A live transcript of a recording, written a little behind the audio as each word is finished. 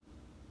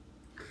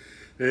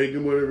Hey,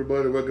 good morning,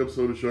 everybody. Welcome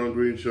to the Sean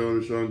Green Show.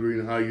 And Sean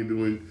Green, how you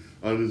doing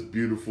on this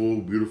beautiful,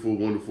 beautiful,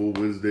 wonderful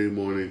Wednesday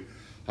morning?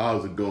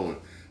 How's it going?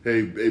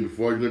 Hey,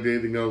 before I go into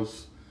anything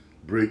else,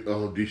 breaking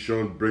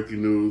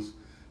news.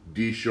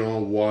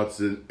 Deshaun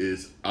Watson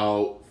is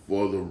out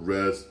for the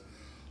rest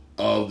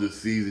of the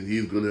season.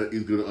 He's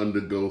gonna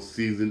undergo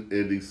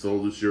season-ending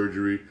shoulder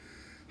surgery.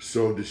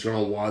 So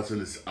Deshaun Watson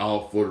is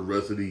out for the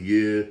rest of the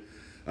year.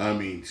 I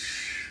mean,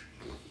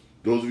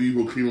 those of you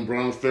who are Cleveland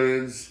Browns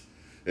fans,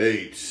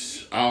 hey,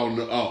 I don't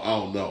know. I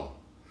don't know.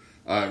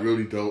 I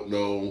really don't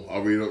know. I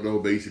really don't know.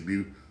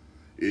 Basically,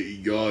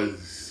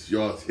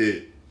 y'all's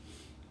hit.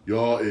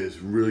 Y'all is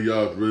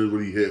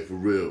really hit for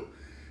real.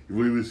 He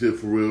really was hit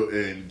for real,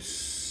 and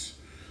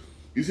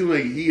you seem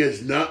like he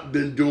has not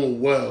been doing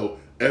well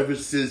ever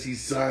since he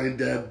signed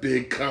that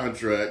big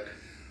contract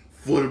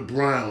for the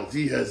Browns.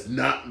 He has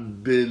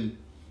not been.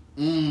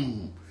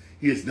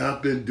 He has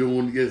not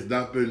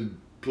been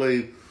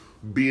playing,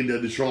 being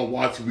that Deshaun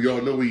Watson we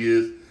all know he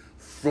is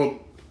from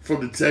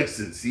the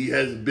Texans. He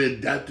hasn't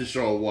been that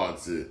Deshaun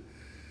Watson,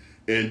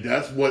 and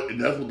that's what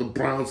the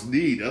Browns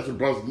need. That's what the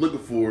Browns are looking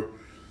for.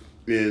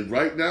 And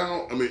right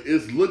now, I mean,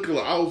 it's looking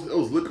like it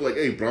was looking like,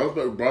 hey, Browns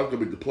gonna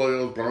make the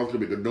playoffs. Browns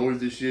gonna make a noise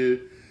this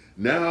year.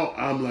 Now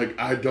I'm like,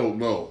 I don't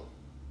know.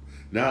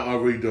 Now I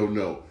really don't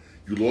know.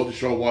 You lost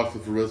Deshaun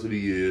Watson for the rest of the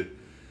year.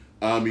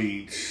 I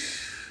mean,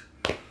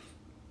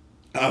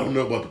 I don't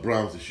know about the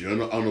Browns this year. I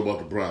don't know about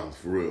the Browns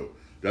for real.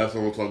 That's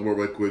what I'm talking about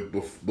right quick.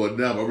 But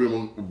now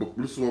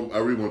this is what I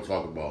really want to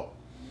talk about.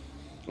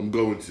 I'm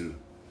going to.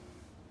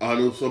 I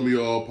know some of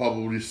y'all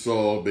probably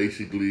saw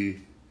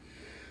basically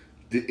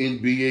the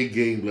NBA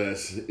game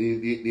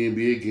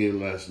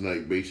last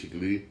night,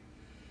 basically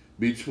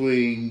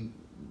between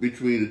the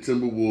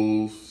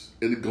Timberwolves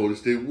and the Golden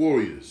State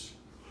Warriors.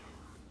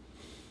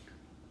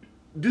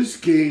 This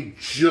game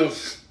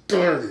just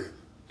started.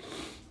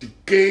 The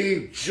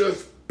game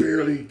just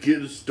barely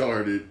getting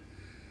started,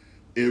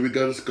 and we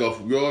got a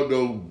scuffle. We all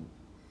know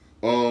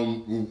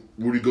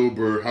Rudy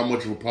Gobert, how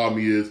much of a problem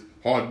he is.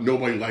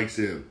 Nobody likes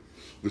him.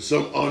 For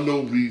some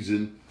unknown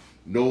reason,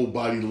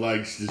 nobody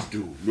likes this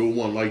dude. No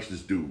one likes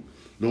this dude.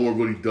 No one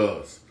really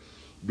does.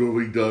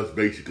 Nobody does,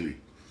 basically.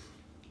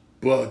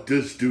 But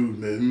this dude,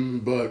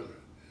 man,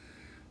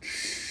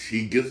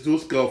 he gets into a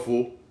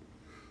scuffle.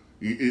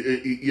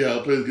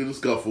 Players get a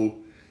scuffle.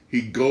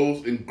 He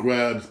goes and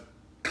grabs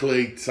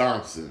Klay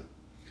Thompson.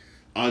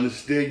 I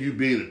understand you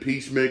being a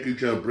peacemaker, you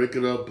trying to break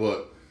it up,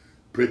 but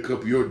break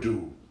up your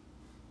dude.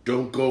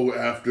 Don't go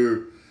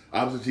after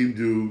opposite team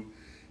dude.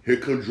 Here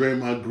comes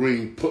Draymond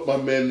Green, put my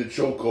man in the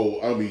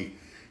chokehold. I mean,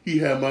 he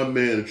had my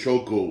man in the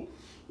chokehold.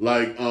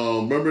 Like,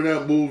 remember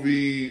that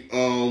movie,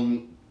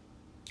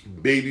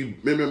 Baby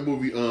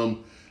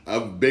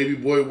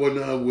Boy one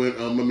night when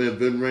my man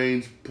Vin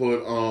Raines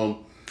put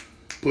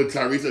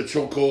Tyrese in a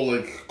chokehold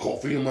like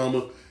Coffee and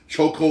Mama.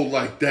 Chokehold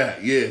like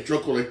that. Yeah,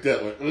 chokehold like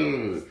that. Like,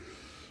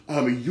 I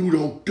mean, you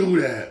don't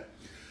do that.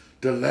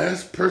 The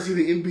last person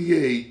in the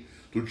NBA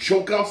to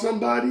choke out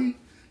somebody,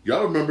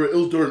 y'all remember it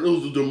was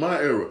during my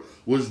era,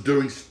 was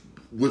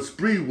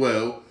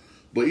Sprewell,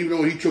 but even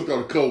though he choked out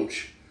a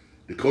coach,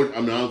 I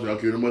mean, honestly, I don't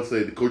care what I'm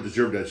say, the coach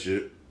deserved that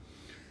shit.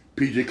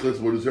 PJ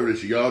Clinsmore deserved that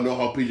shit. Y'all know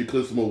how PJ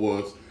Clinsmore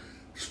was.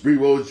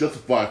 Sprewell was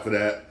justified for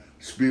that.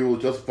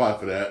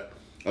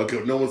 Okay,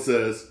 what no one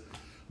says,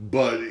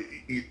 but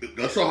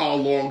that's how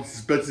long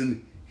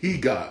suspension he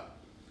got.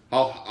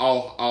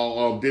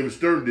 How David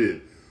Stern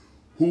did.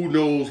 Who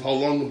knows how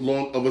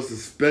long of a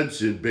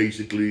suspension,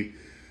 basically,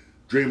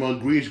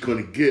 Draymond Green's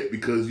going to get,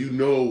 because you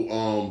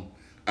know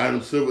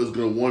Adam Silver is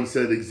going to want to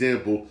set an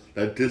example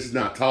that this is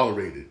not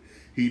tolerated.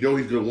 He knows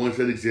he's going to want to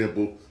set an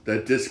example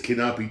that this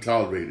cannot be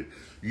tolerated.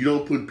 You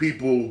don't put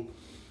people,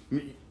 I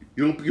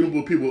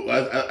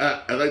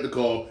like to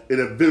call it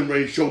a Vin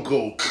Raines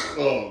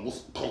chokehold.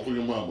 What's calling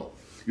your mama?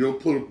 You don't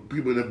put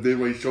people in a Vin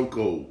Raines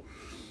chokehold.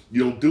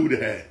 You don't do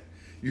that.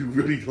 You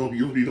really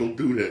don't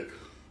do that.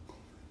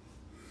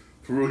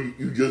 For real,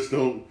 you just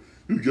don't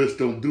do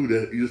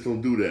that. You just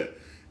don't do that.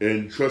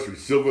 And trust me,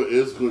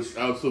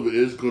 Al Silver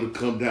is going to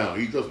come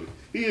down. Trust me.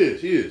 He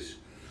is.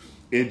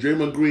 And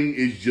Draymond Green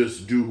is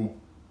just dude who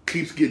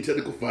keeps getting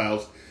technical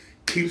fouls,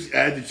 keeps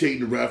agitating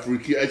the referee,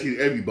 keeps agitating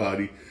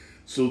everybody.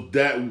 So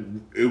that,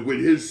 with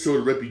his sort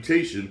of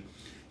reputation,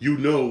 you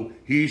know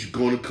he's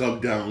going to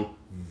come down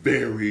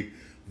very,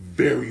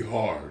 very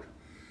hard.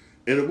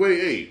 In a way,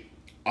 hey,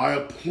 I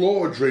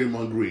applaud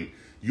Draymond Green.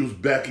 He was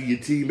backing your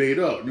teammate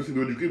up.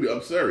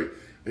 I'm sorry.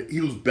 He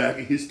was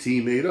backing his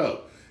teammate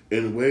up.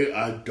 In a way,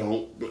 I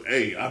don't.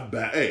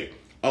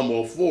 I'm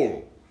all for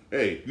him.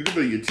 Hey, you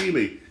defend your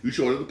teammate. You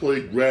show another play,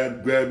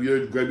 grab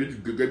your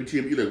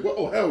teammate. You're like, what?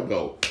 Oh, hell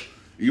no.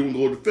 You want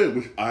to go defend,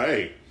 which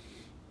I'm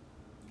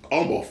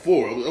all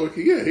for it.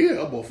 Okay,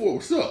 yeah, I'm all for it.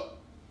 What's up?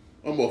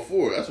 I'm all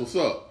for it. That's what's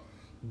up.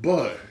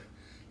 But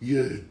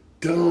you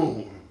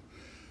don't.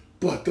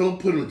 But don't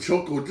put him in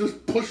chokehold.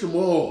 Just push him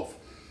off.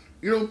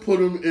 You don't put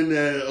him in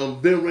that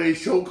Vin Raines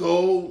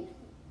chokehold.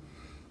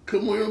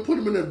 Come on, you don't put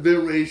him in that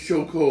Vin Raines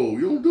chokehold.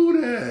 You don't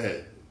do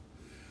that.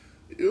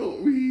 You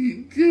don't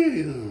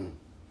damn.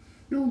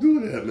 You don't do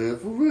that, man,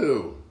 for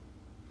real.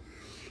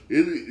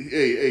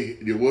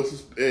 There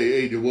was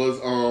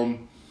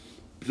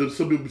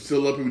some people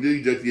still up people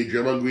did eject. Yeah,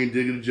 Draymond Green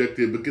did get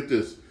ejected, but get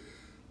this.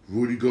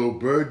 Rudy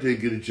Gobert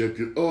did get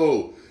ejected.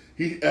 Oh,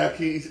 he's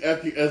acting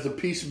as a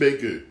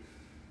peacemaker.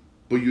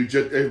 But you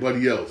eject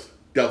everybody else.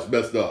 That was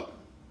messed up.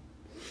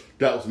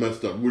 That was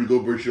messed up. Rudy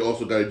Gobert should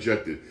also got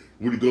ejected.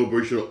 Rudy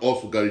Gobert should have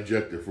also got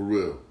ejected for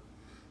real.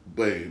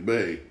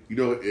 Bang. You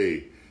know what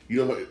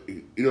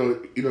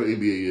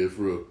NBA is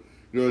for real.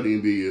 You know what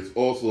the NBA is.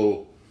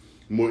 Also,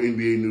 more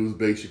NBA news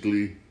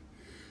basically.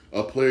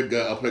 A player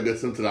got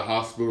sent to the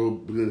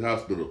hospital.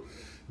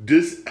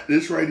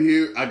 This right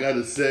here, I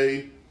gotta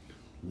say,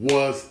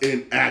 was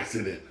an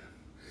accident.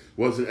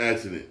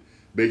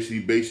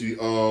 Basically,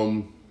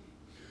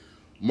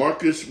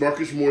 Marcus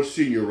Morris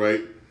Sr.,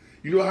 right?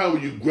 You know how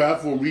when you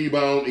grab for a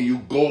rebound and you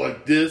go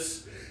like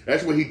this?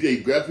 That's what he did.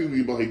 He grabbed for a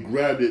rebound, he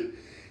grabbed it.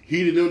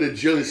 He didn't know that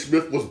Jalen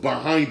Smith was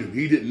behind him.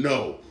 He didn't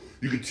know.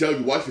 You could tell,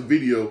 you watch the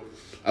video.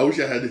 I wish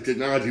I had the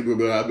technology,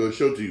 but I'll be able to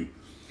show it to you.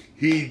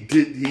 He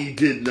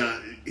didn't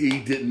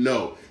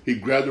know. He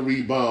grabbed the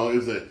rebound. It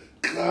was like,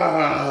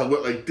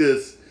 went like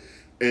this.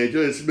 And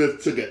Jalen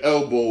Smith took an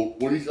elbow,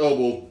 one of these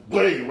elbows,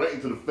 bang, right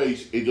into the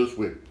face, and just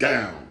went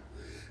down.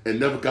 And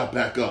never got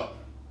back up.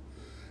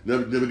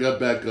 Never got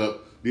back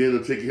up. They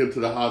ended up taking him to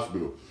the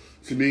hospital.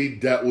 To me,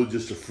 that was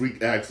just a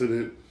freak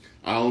accident.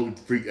 I don't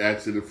freak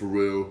accident for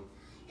real.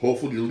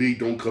 Hopefully the league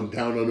don't come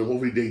down on him.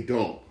 Hopefully they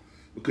don't.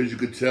 Because you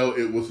could tell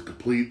it was a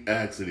complete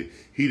accident.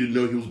 He didn't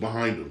know he was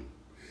behind him.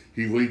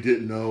 He really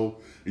didn't know.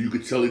 And you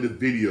could tell in the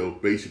video,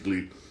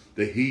 basically,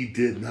 that he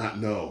did not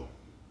know.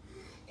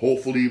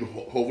 Hopefully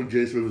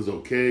Jalen Smith is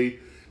okay.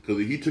 Because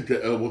he took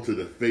the elbow to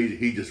the face,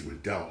 he just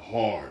went down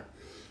hard.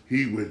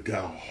 He went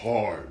down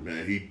hard,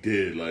 man. He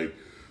did. Like,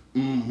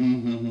 He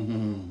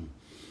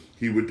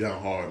went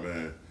down hard,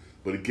 man.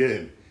 But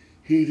again,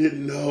 he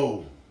didn't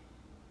know.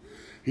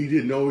 He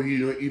didn't know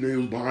he was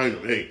behind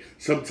him. Hey,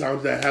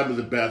 sometimes that happens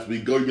in basketball.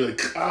 You go, you're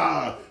like,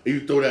 and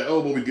you throw that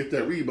elbow and get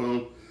that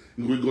rebound,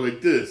 and we go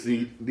like this,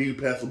 and then you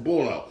pass the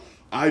ball out.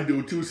 I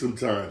do it too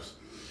sometimes.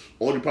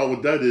 Only problem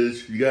with that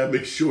is you gotta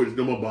make sure there's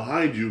no one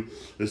behind you.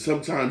 And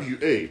sometimes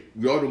we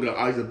all don't got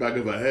eyes in the back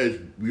of our heads.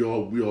 We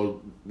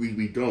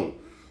don't.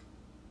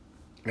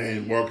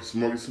 And Marcus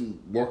Morris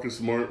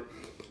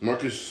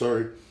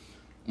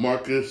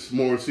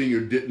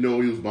Sr. didn't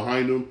know he was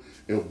behind him,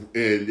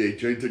 and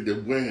Jay took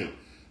that wham,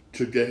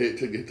 took that hit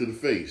to the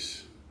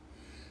face.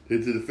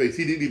 Hit to the face.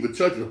 He didn't even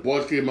touch it. The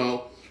ball came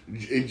out,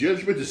 and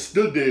Jalen Smith just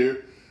stood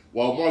there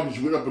while Marcus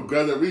went up and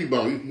grabbed that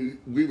rebound.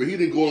 He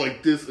didn't go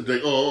like this and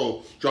like,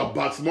 drop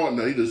box smart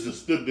now. He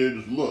just stood there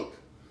and just looked.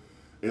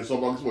 And so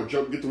Marcus Smart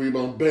jumped, get the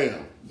rebound,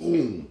 bam,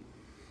 boom,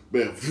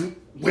 bam,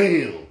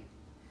 wham,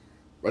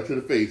 right to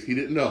the face. He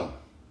didn't know.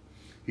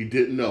 He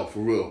didn't know, for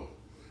real.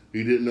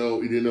 He didn't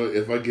know.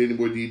 If I get any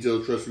more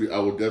details, trust me, I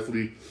will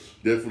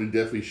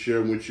definitely share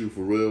them with you,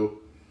 for real.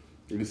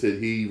 Like I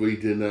said, he really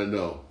did not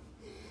know.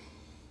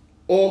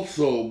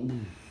 Also,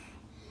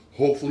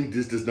 hopefully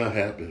this does not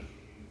happen.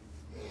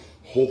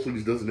 Hopefully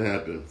this doesn't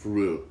happen, for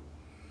real.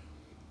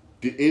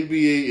 The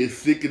NBA is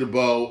thinking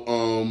about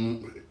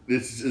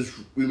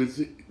we've been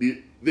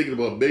thinking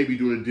about maybe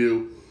doing a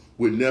deal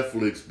with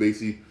Netflix,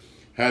 basically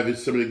having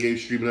some of the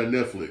games streaming on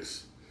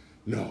Netflix.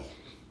 No.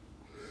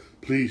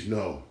 Please,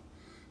 no.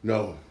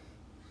 No,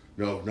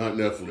 not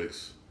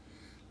Netflix.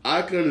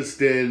 I can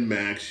understand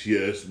Max,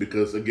 yes,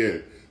 because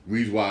again,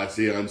 reason why I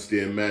say I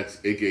understand Max,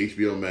 aka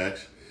HBO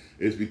Max,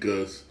 is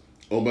because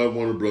owned by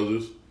Warner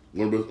Brothers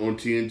on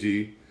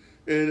TNT,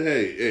 and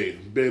hey,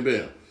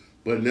 bam.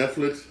 But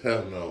Netflix,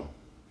 hell no.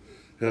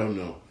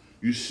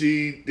 You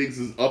see things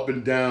is up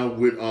and down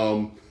with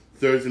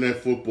Thursday Night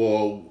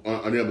Football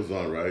on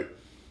Amazon, right?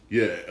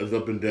 Yeah, it's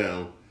up and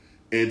down.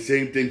 And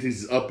same thing,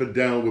 things is up and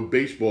down with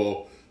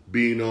baseball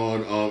being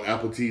on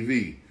Apple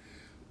TV.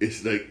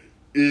 It's like,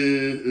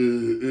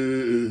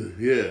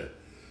 yeah.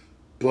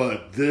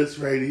 But this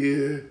right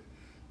here,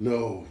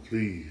 no,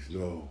 please,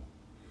 no.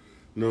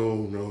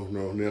 No,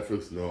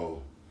 Netflix,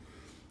 no.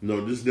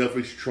 No, this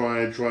Netflix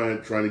trying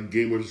to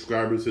gain more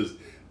subscribers since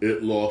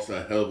it lost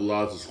a hell of a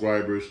lot of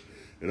subscribers,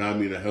 and I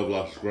mean a hell of a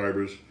lot of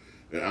subscribers.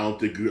 And I don't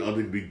think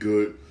it'd be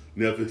good.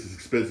 Netflix is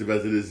expensive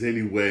as it is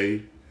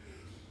anyway.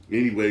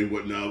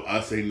 What now?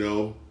 I say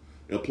no.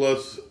 And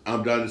plus,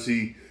 I'm dying to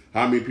see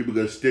how many people are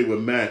going to stay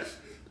with Max.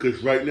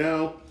 Because right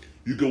now,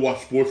 you can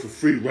watch sports for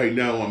free right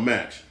now on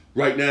Max.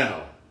 Right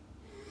now.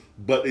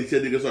 But they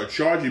said they're going to start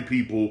charging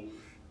people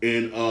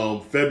in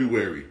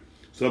February.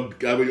 So I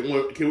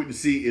can't wait to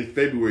see in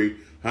February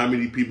how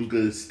many people are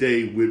going to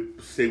stay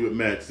with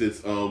Max.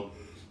 Since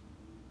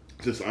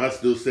I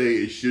still say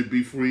it should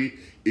be free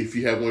if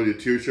you have one of the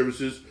tier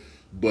services.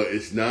 But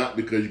it's not,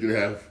 because you're going to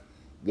have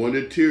one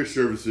of the tier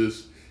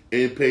services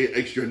and pay an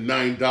extra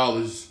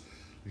 $9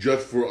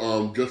 just for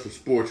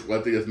sports. Well,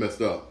 I think that's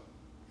messed up.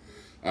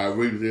 I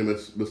really think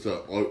that's messed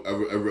up. I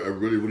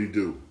really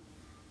do.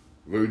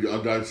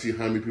 I'm dying to see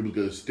how many people are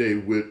gonna stay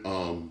with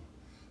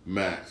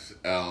Max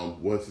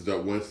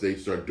once they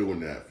start doing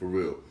that, for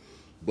real.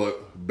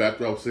 But back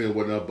to what I was saying,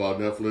 what not about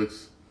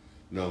Netflix?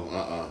 No,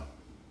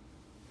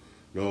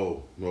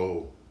 no.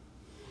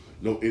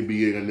 No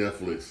NBA on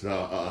Netflix.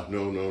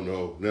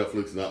 No.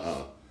 Netflix,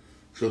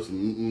 Trust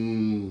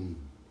me,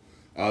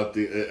 I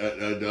think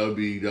that'll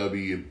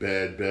be a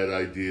bad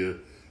idea.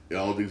 I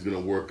don't think it's gonna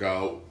work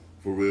out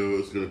for real.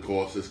 It's gonna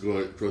cost. It's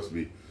gonna trust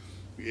me.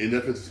 And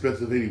Netflix is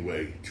expensive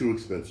anyway. Too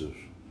expensive.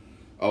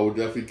 I will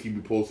definitely keep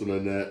you posted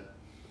on that.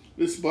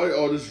 Despite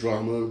all this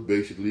drama,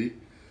 basically,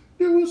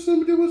 there was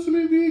some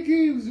NBA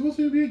games. There was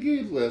some NBA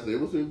games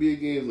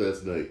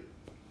last night.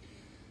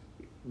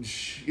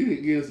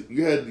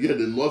 You had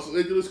the Los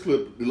Angeles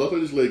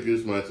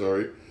Lakers.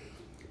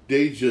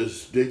 They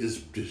just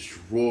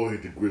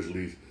destroyed the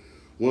Grizzlies,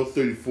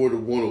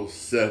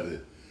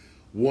 134-107.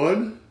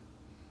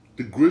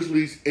 The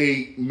Grizzlies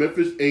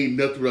Memphis ain't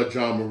nothing without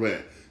Ja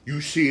Morant.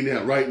 You seeing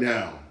that right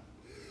now.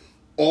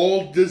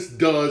 All this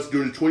does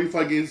during the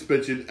 25-game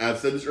suspension, I've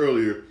said this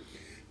earlier,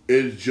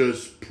 it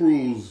just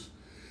proves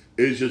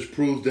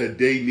that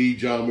they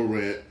need Ja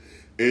Morant.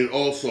 And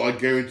also, I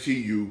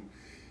guarantee you,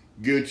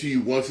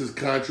 once his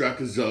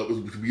contract is up,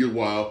 which will be a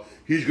while,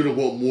 he's going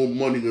to want more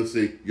money and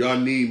say, y'all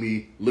need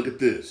me, look at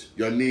this.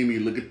 Y'all need me,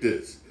 look at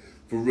this.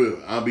 For real,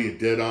 I'm being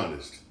dead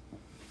honest.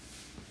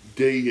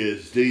 They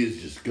is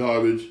just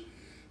garbage.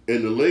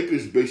 And the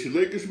Lakers been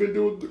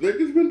doing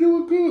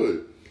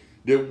good.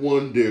 They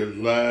won their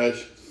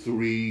last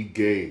 3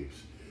 games.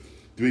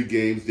 They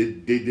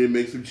did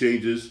make some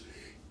changes.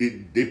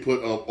 They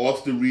put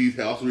Austin Reeves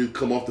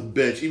come off the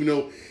bench, even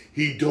though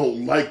he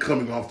don't like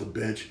coming off the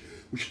bench,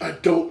 which I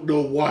don't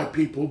know why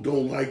people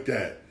don't like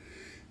that.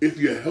 If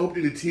you're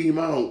helping the team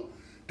out,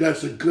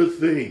 that's a good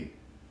thing.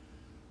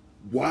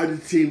 Why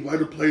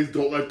the players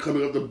don't like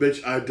coming off the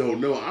bench, I don't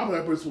know. I'm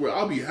that person where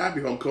I'll be happy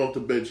if I'm coming off the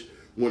bench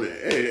I'm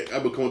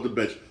coming off the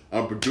bench.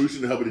 I'm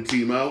producing and helping the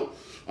team out.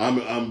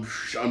 I'm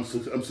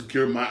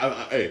secure.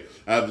 I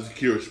have a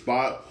secure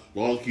spot. As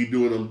long as I keep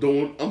doing what I'm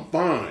doing, I'm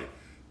fine.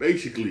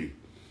 Basically,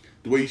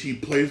 the way you see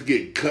players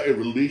get cut and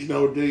released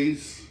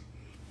nowadays,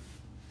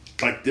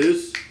 like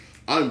this,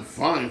 I'm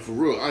fine for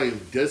real. I am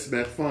dead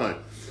smack fine.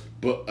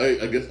 But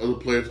I guess other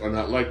players are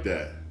not like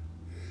that.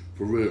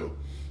 For real.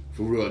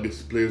 I guess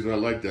the players are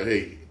not like that.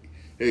 Hey,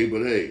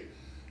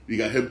 you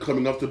got him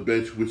coming off the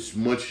bench, which is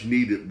much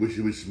needed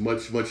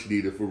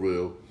for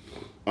real.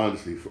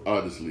 Honestly.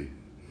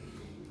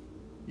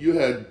 You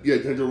had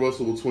D'Angelo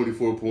Russell with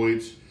 24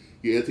 points.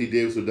 You had Anthony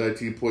Davis with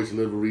 19 points,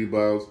 11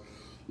 rebounds.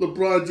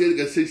 LeBron James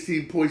got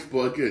 16 points,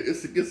 but again,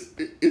 it's against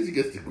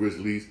the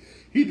Grizzlies.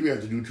 He didn't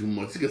have to do too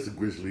much. It's against the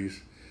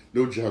Grizzlies.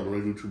 No job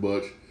to do too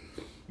much.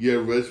 You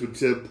had Reds with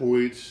 10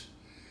 points.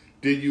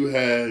 Then you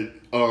had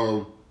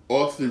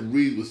Austin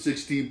Reeves with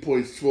 16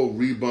 points, 12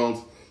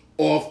 rebounds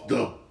off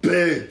the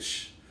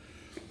bench.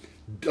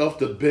 And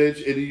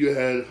then you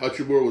had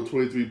Hachimura with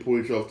 23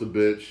 points off the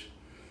bench.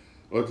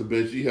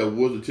 You had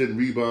Woods with 10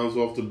 rebounds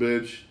off the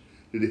bench.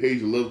 Then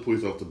Hayes 11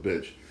 points off the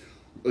bench.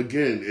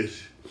 Again,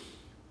 it's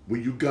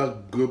when you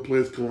got good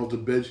players coming off the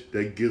bench,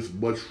 that gives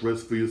much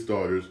rest for your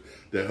starters.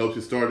 That helps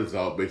your starters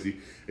out, basically.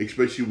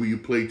 Especially when you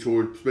play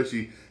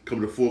especially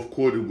coming to fourth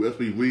quarter, that's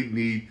when you really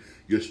need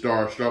your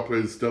star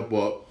players to step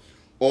up.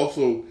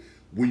 Also,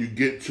 when you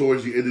get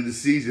towards the end of the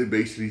season,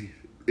 basically,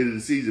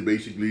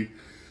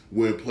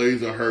 when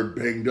players are hurt,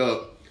 banged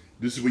up,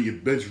 this is when your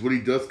bench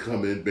really does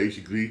come in,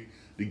 basically,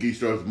 to get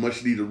starters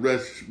much needed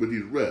rest.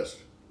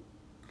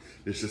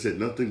 There's just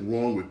nothing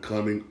wrong with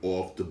coming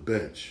off the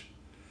bench.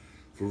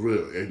 For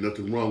real, ain't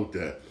nothing wrong with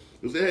that.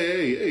 It was,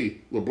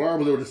 hey, LeBron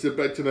was able to sit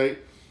back tonight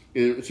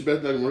and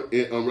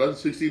run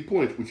 16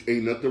 points, which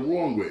ain't nothing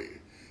wrong with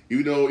it.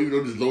 Even though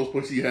this lowest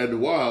points he had in a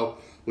while,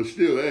 but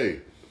still,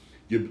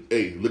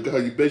 look at how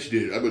your bench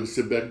did. I'm going to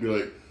sit back and be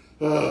like,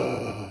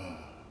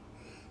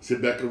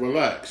 sit back and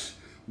relax,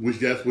 which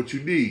that's what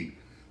you need.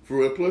 For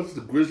real, plus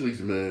the Grizzlies,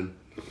 man.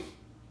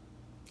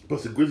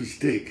 Plus the Grizzlies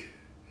stink.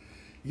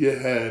 You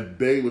had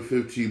Bane with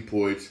 15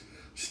 points.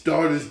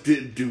 Starters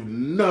didn't do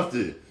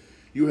nothing.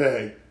 You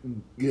had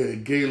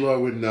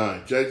Gaylord with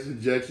 9. Jackson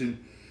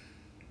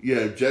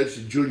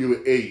Jr.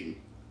 with 8.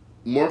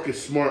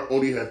 Marcus Smart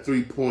only had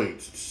 3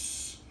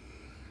 points.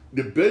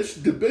 The bench,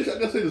 I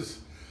gotta say this,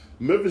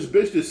 Memphis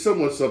bench did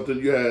somewhat something.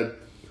 You had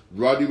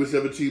Rodney with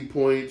 17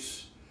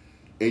 points,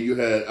 and you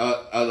had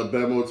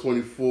Alabama with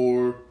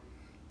 24,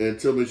 and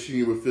Tillman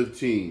Sr. with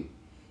 15.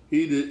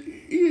 He did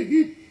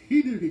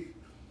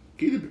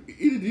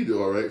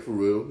all right, for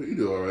real. He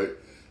did all right.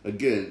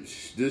 Again,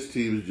 this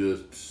team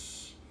is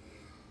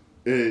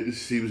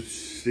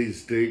they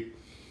stink.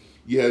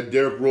 You had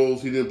Derrick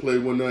Rose. He didn't play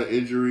one night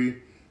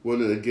injury.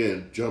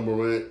 Again, Ja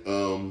Morant.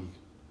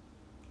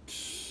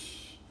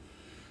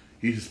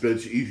 He's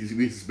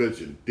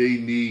suspension. They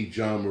need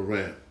Ja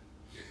Morant.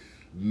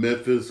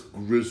 Memphis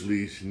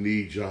Grizzlies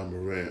need Ja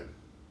Morant.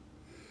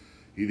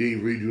 They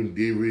really do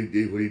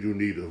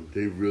need him.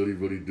 They really,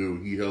 really do.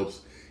 He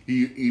helps.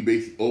 He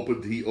basically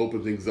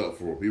opened things up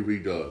for him. He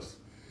really does.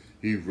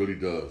 He really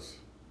does.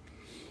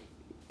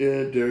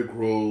 And Derrick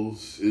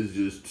Rose is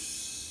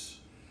just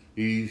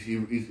he's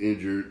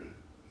injured.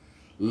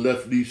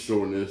 Left knee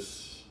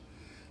soreness.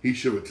 He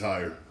should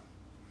retire.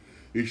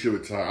 He should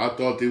retire. I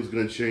thought they was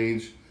gonna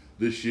change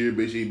this year.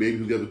 Basically, maybe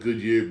he'll have a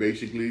good year,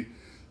 basically,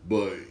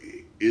 but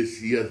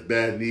he has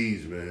bad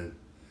knees, man.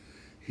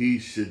 He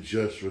should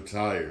just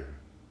retire.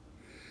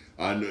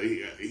 I know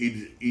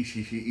he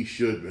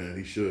should, man.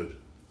 He should.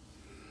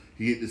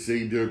 He ain't the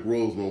same Derrick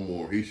Rose no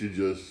more. He should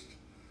just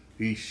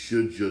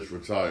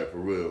retire for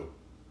real.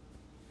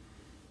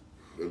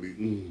 I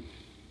mean,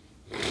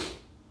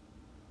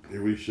 he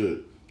really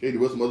should. Hey, there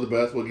was some other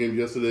basketball games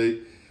yesterday.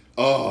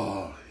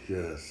 Oh,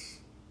 yes.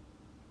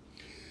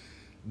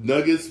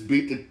 Nuggets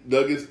beat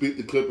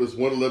the Clippers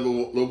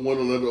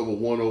 111 over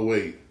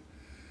 108.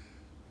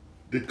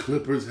 The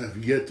Clippers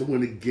have yet to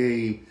win a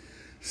game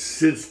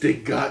since they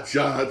got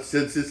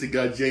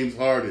James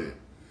Harden.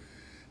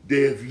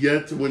 They have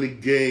yet to win a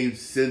game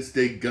since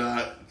they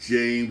got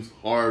James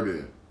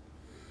Harden.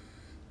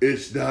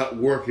 It's not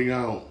working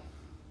out.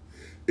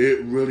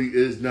 It really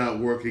is not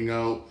working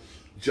out.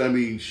 I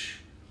mean,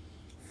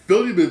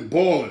 Philly's been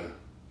balling.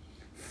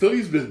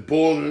 Philly's been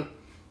balling,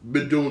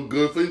 been doing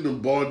good. Philly's been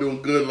balling,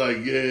 doing good.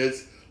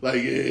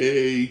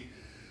 Hey.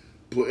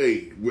 But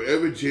hey,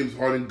 wherever James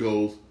Harden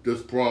goes,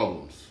 there's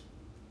problems.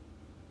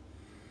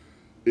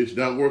 It's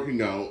not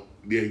working out.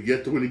 They have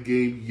yet to win a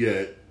game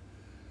yet.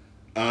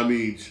 I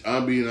mean,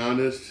 I'm being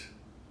honest.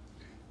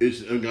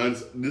 This is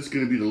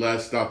going to be the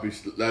last stop for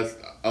James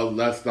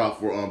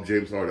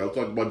Harden. I was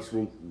talking about this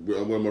with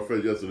one of my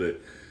friends yesterday.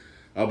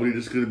 I believe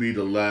this is going to be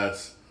the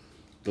last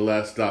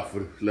stop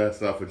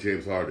for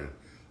James Harden.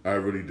 I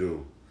really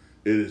do.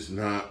 It is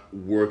not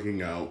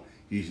working out.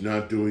 He's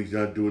not doing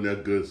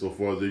that good so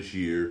far this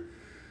year.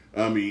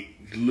 I mean,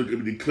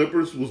 the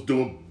Clippers was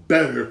doing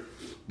better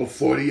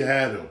before they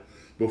had him.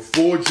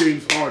 Before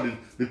James Harden,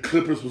 the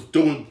Clippers was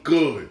doing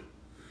good.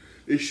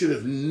 They should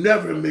have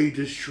never made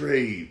this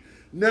trade.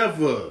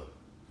 Never.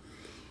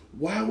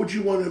 Why would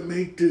you want to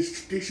make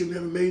this? They should have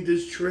never made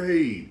this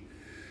trade.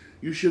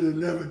 You should have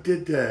never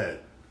did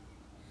that.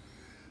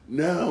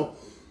 Now,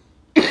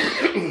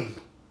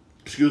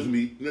 excuse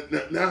me.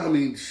 Now,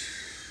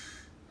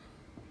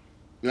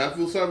 I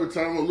feel sorry for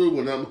Tyronn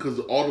Lue now because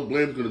all the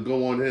blame is going to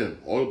go on him.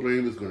 All the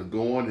blame is going to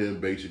go on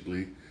him,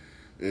 basically.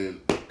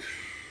 And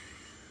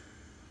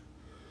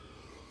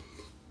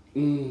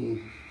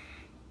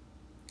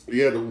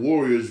yeah, the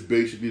Warriors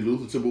basically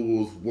lose the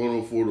Timberwolves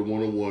 104 to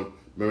 101.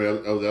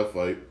 Remember that was that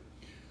fight.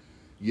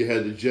 You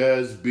had the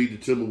Jazz beat the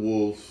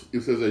Timberwolves.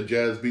 It says that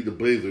Jazz beat the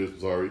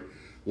Blazers.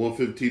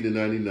 115 to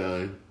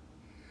 99.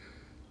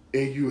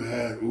 And you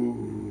had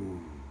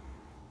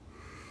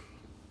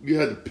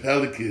the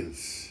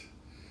Pelicans.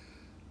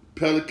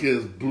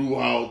 Pelicans blew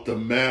out the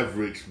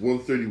Mavericks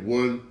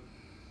 131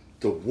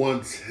 to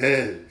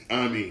 110.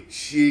 I mean,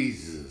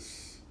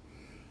 Jesus.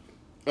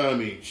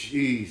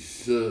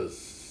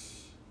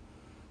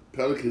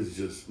 Pelicans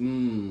just,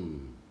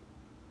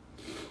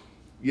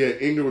 Yeah,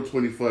 Ingram with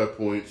 25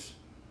 points.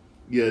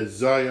 Yeah,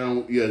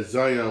 Zion with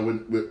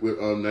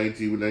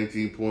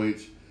 19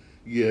 points.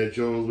 Yeah,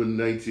 Jones with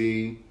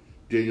 19.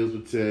 Daniels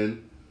with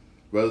 10.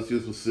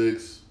 Valanciunas with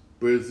 6.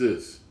 Where is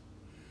this?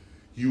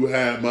 You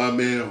had my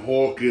man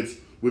Hawkins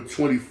with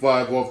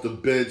 25 off the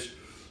bench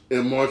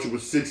and Marshall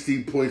with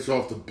 16 points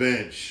off the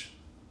bench.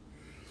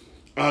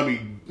 I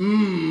mean,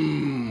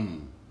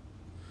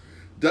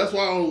 That's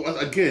why,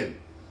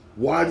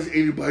 why does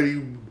anybody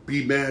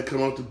be mad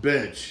come off the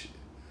bench?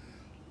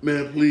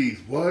 Man, please,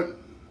 what?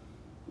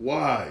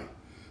 Why?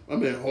 My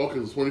man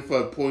Hawkins was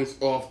 25 points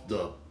off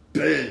the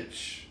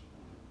bench.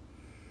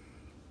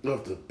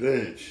 Off the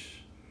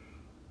bench.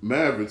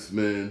 Mavericks,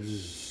 man.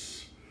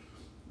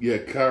 Yeah,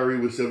 Kyrie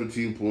with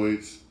 17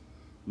 points.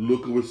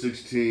 Luka with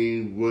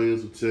 16.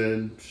 Williams with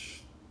 10.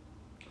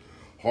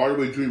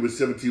 Hardaway Jr. with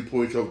 17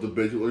 points off the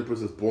bench. The only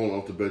person that's balling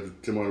off the bench is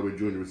Tim Hardaway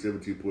Jr. with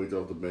 17 points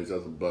off the bench.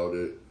 That's about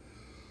it.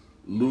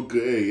 Luka,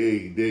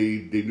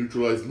 they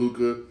neutralized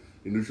Luka.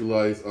 They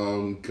neutralized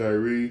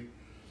Kyrie.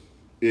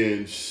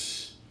 And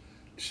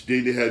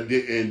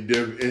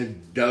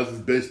Dallas'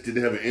 bench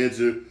didn't have an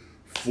answer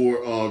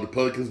for the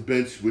Pelicans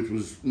bench, which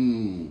was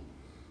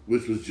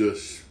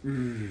just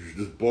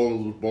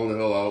balling the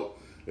hell out.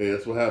 Hey,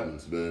 that's what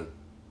happens, man.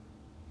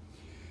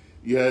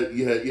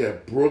 Yeah,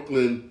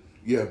 Brooklyn.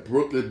 Yeah,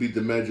 Brooklyn beat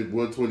the Magic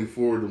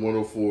 124 to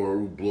 104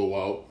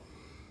 blowout.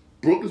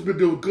 Brooklyn's been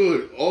doing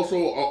good. I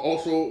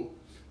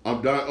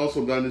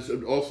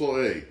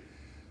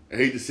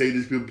hate to say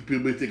this. People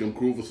may think I'm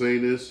cruel for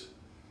saying this.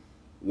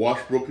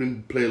 Watch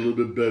Brooklyn play a little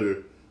bit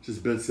better since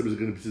Ben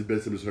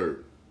Simmons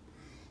hurt.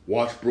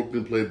 Watch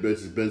Brooklyn play better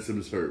since Ben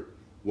Simmons hurt.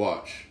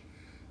 Watch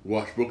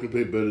Brooklyn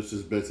play better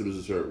since Ben Simmons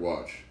is hurt.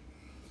 Watch.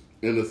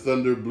 And the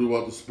Thunder blew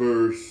out the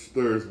Spurs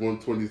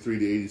 123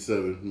 to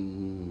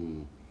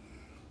 87.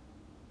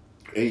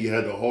 And you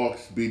had the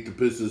Hawks beat the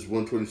Pistons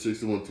 126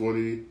 to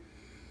 120.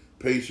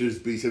 Pacers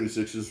beat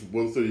 76ers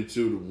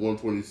 132 to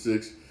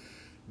 126.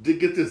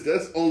 Get this,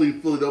 that's only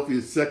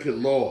Philadelphia's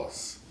second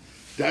loss.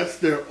 That's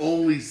their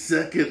only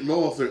second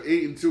loss. They're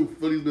 8-2.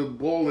 Philly's been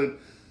balling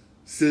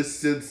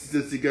since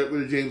he got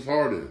rid of James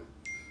Harden.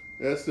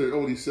 That's their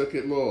only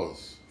second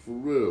loss. For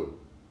real.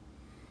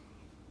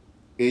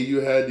 and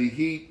you had the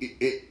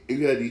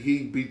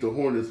Heat beat the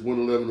Hornets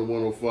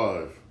 111-105.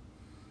 For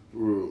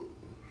real.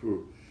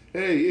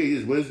 Hey,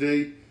 it's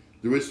Wednesday.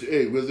 There is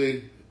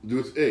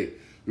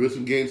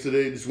some games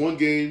today. Just one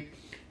game.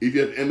 If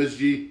you have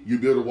MSG, you'll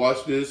be able to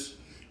watch this.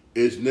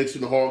 It's Knicks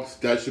and the Hawks.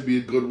 That should be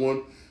a good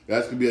one.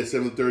 That's gonna be at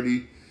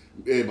 7:30.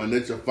 Hey, my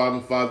Knicks are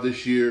 5-5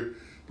 this year.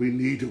 We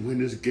need to win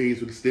this game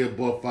so we can stay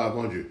above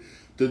 500.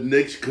 The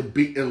Knicks could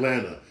beat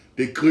Atlanta.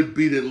 They could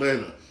beat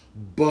Atlanta.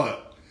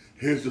 But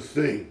here's the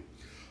thing.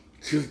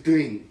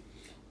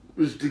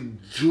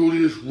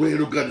 Julius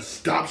Randle got to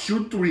stop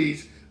shooting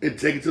threes and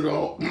take it to the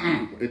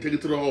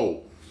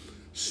hole.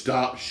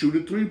 Stop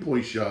shooting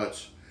 3-point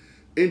shots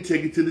and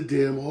take it to the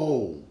damn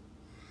hole.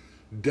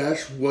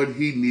 That's what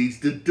he needs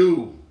to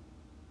do.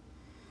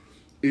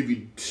 If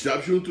you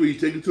stop shooting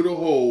threes, take it to the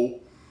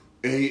hole,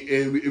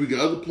 and we got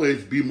other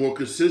players be more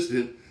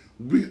consistent,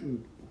 we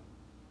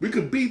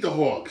could beat the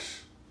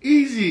Hawks.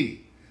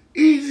 Easy.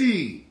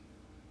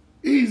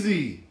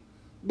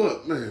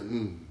 But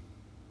man,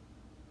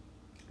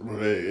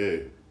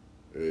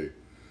 hey.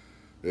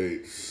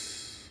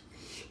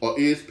 On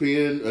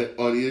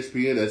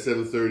ESPN at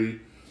 7:30,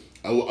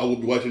 I will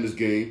be watching this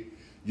game.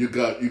 You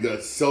got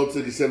Celtics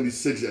and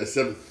 76 at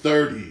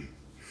 7:30.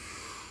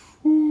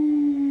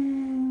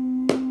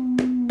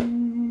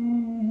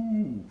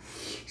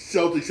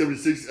 Celtics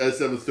 76 at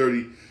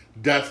 7:30.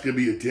 That's gonna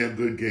be a damn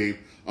good game.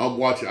 I'm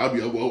watching. I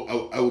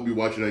will be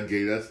watching that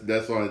game. That's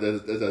on.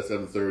 That's at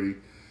 7:30.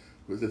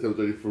 It's at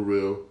 7:30 for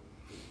real.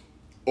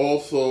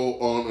 Also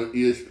on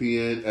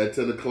ESPN at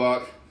 10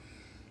 o'clock,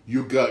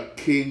 you got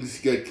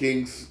Kings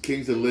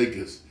and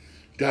Lakers.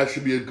 That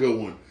should be a good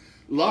one.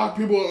 A lot of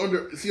people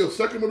are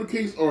Sacramento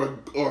Kings are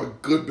a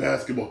good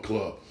basketball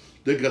club.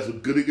 They got some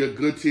good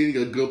team.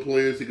 They got good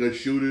players. They got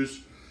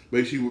shooters.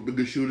 Basically,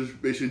 good shooters.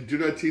 Basically, they're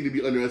not a team to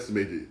be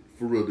underestimated.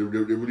 For real, they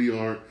really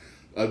aren't.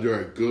 They're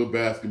a good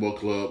basketball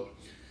club,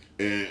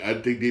 and I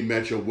think they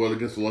match up well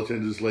against the Los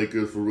Angeles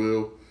Lakers. For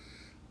real.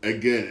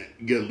 Again,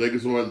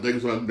 Lakers on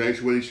a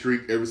nice winning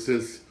streak ever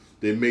since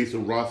they made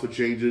some roster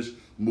changes,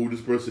 moved this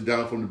person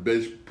down from the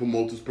bench,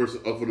 promote this person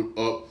up,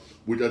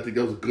 which I think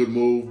that was a good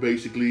move.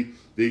 Basically,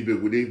 they've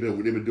been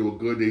doing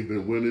good. They've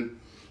been winning,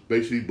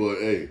 basically. But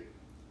hey,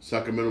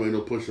 Sacramento ain't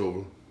no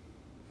pushover.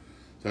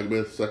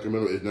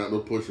 Sacramento is not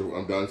no pushover.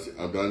 I'm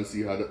dying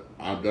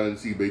to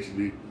see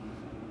basically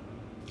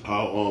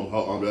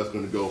how that's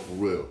going to go for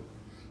real.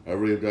 I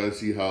really am dying to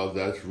see how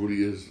that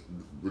really is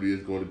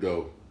going to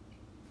go.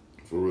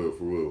 For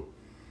real.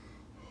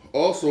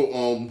 Also,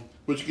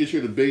 once you get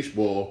here to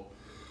baseball,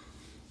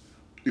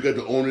 you got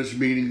the owners'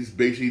 meetings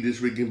basically this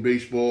week in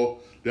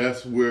baseball.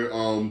 That's where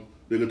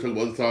they're gonna talk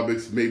about other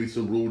topics, maybe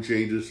some rule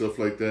changes, stuff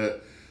like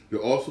that.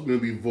 They're also gonna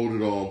be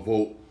voted on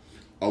whether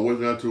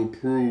or not to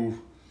approve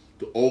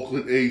the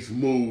Oakland A's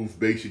move,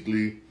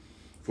 basically,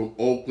 from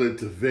Oakland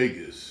to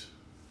Vegas.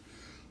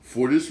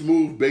 For this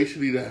move,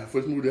 basically, to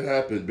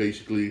happen,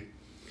 basically,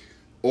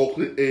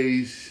 Oakland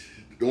A's,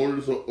 the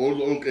owners of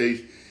Oakland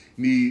A's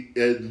need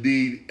at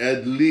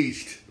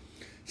least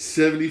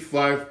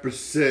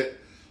 75%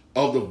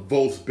 of the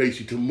votes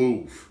basically to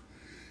move.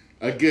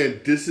 Again,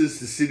 this is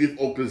the city of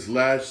Oakland's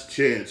last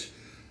chance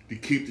to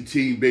keep the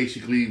team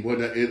basically when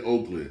they're in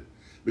Oakland.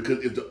 Because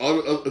if the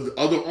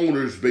other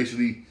owners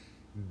basically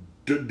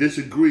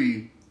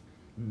disagree,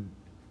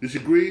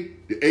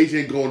 the A's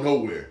ain't going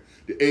nowhere.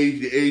 The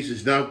A's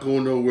is not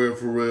going nowhere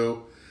for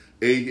real.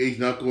 A's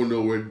not going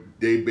nowhere.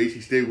 They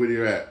basically stay where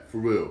they're at for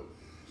real.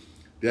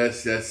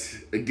 That's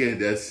if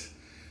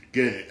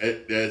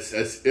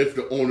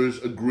the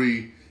owners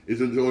agree, if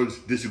the owners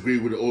disagree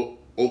with the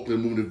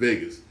Oakland moving to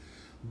Vegas.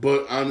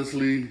 But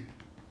honestly,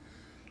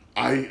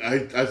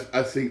 I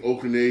think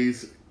Oakland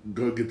A's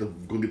gonna get the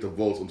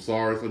votes. I'm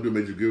sorry, it's not doing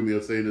major give me.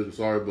 I'm saying this. I'm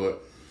sorry,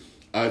 but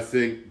I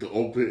think the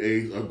Oakland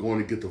A's are going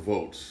to get the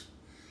votes.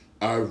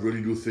 I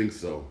really do think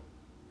so.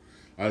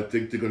 I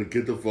think they're going to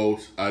get the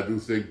votes. I do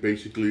think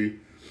basically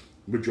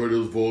majority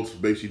of those votes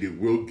basically they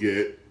will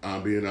get.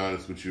 I'm being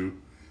honest with you.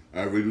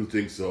 I really do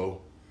think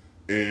so.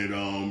 And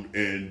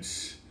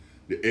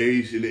the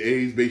A's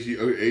basically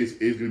A's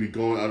going to be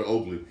going out of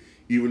Oakland.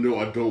 Even though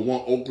I don't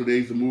want Oakland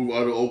A's to move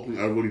out of Oakland,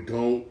 I really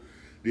don't.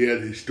 They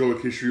have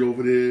historic history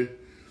over there.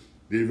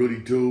 They really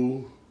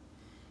do.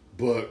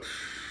 But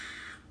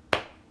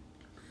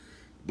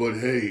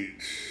hey,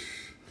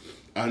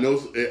 I know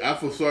I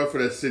feel sorry for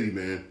that city,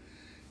 man.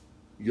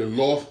 You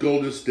lost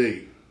Golden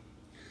State.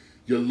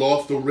 You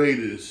lost the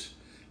Raiders.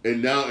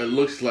 And now it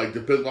looks like,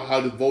 depending on how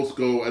the votes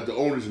go at the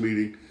owners'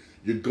 meeting,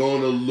 you're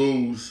going to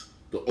lose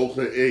the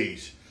Oakland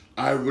A's.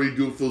 I really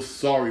do feel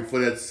sorry for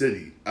that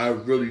city. I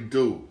really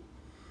do.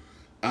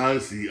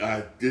 Honestly,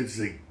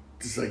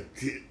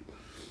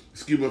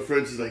 excuse my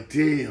French, it's like,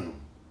 damn.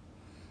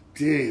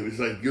 It's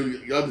like,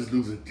 y'all just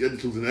losing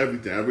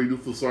everything. I really do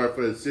feel sorry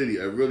for that city.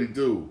 I really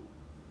do.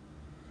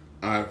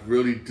 I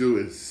really do.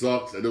 It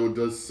sucks. I know it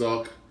does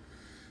suck.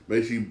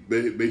 Makes you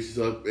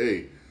suck.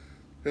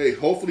 Hey,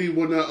 hopefully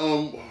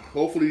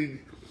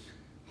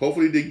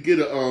hopefully they get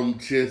a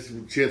chance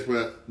to get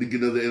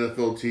another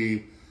NFL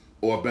team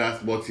or a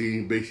basketball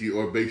team, basically,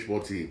 or a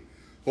baseball team.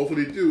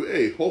 Hopefully they do.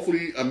 Hey,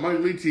 hopefully a minor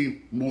league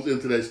team moves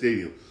into that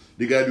stadium.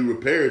 They got to do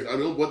repairs. I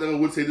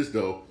would say this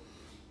though.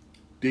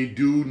 They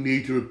do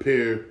need to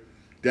repair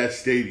that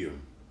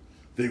stadium.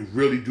 They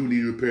really do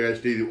need to repair that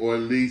stadium, or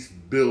at least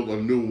build a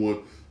new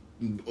one,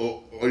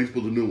 or at least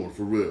build a new one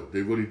for real.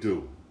 They really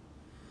do.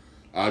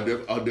 I'll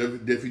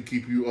definitely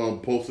keep you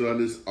posted on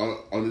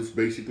this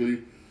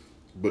basically.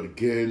 But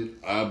again,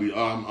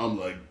 I'm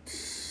like,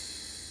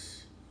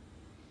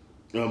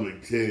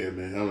 damn,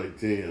 man. I'm like,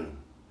 damn.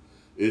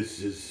 It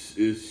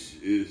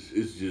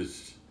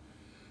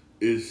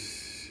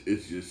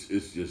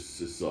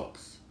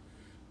sucks.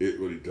 It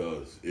really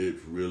does. It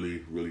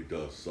really, really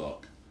does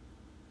suck.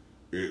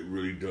 It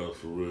really does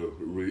for real.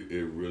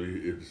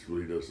 It just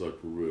really does suck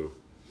for real.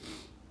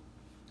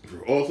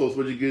 Also,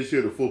 switching gears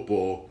here to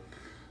football.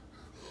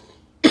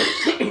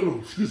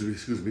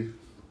 Excuse me.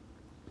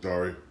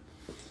 Sorry.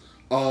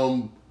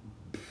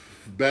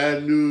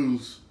 Bad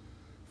news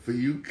for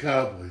you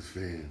Cowboys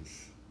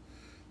fans.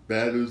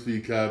 Bad news for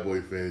you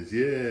Cowboy fans.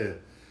 Yeah.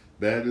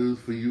 Bad news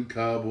for you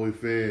Cowboy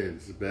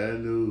fans.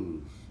 Bad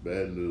news.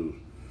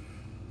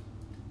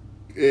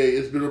 Hey,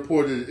 it's been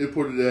reported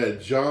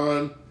that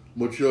John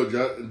Machoa,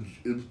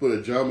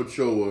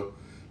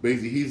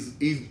 basically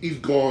he's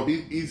gone.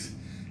 He's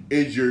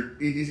injured.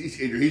 He's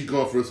injured. He's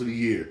gone for the rest of the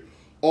year.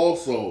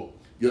 Also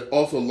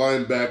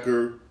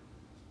linebacker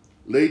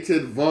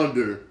Leighton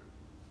Vander,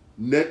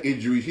 neck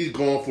injuries. He's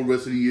gone for the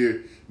rest of the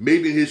year.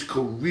 Maybe his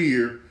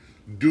career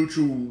due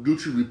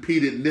to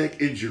repeated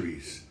neck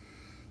injuries.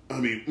 I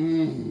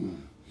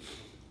mean,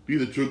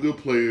 these are two good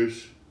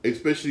players,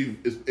 especially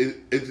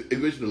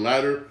the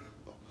latter.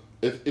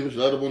 If it's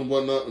the other one,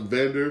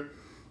 Vander,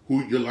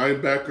 who your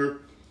linebacker,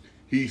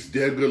 he's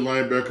damn good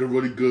linebacker,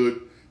 really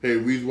good. Hey,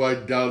 reason why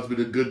Dallas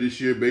been good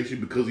this year, basically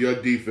because of your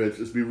defense.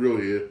 Let's be real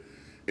here,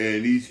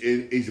 and he's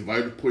a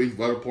vital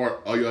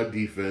part of your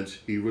defense.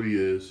 He really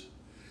is,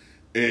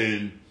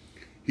 and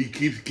he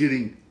keeps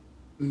getting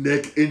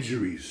neck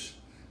injuries,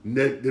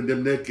 neck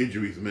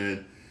injuries,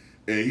 man.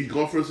 And he's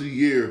gone for the rest of the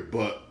year,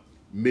 but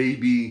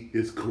maybe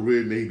his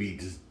career may be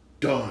just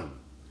done.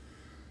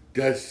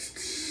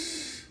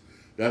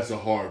 That's a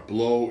hard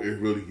blow. It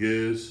really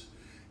is.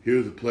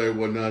 Here's a player,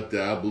 whatnot,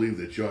 that I believe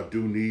that y'all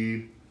do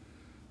need.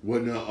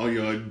 Whatnot,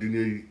 y'all do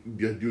need.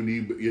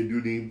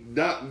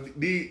 Not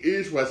need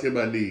is what I say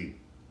about need.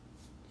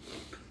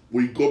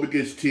 When you go up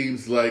against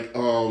teams like,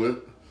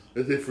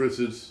 let's say for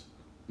instance,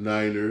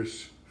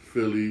 Niners,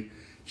 Philly,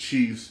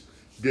 Chiefs,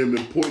 them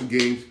important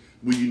games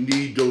when you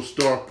need those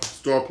star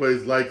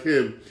players like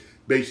him,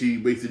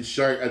 basically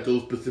shine at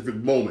those specific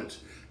moments.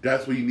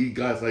 That's what you need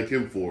guys like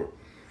him for.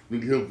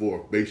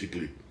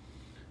 Basically.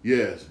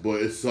 Yes,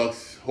 but it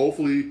sucks.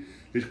 Hopefully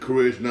his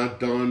career is not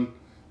done,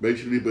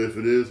 basically, but if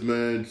it is,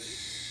 man,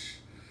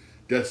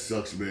 that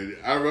sucks, man.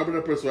 I'd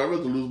rather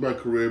lose my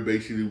career,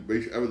 basically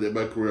I'd rather end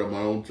my career on my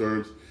own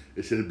terms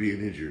instead of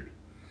being injured.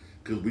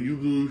 Because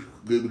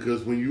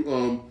when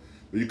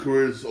your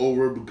career is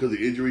over because of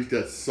injuries,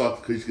 that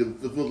sucks, because it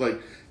feels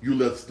like you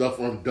left stuff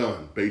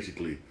undone,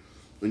 basically.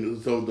 When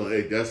it's all done,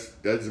 hey, that's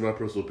just my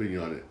personal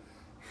opinion on it.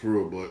 For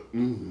real, but,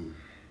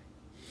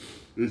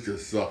 it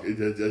just sucks.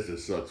 That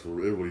just sucks for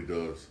real. It really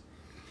does.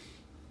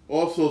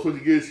 Also,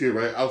 switching gears here,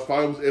 right? I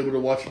finally was able to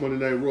watch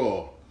Monday Night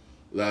Raw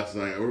last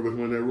night. I remember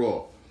Monday Night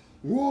Raw.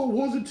 Raw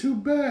wasn't too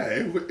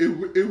bad.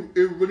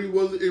 It really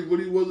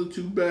wasn't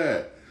too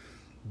bad.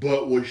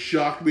 But what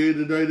shocked me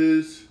tonight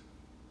is,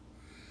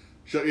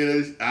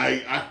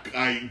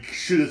 I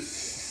should have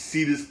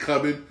seen this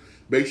coming.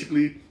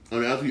 Basically,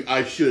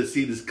 I should have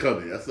seen this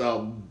coming. That's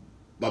how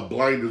my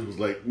blinders was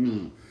like.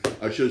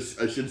 I should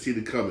have seen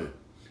it coming.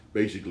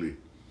 Basically,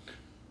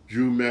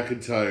 Drew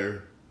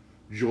McIntyre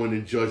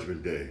joining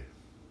Judgment Day.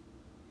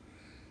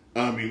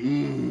 I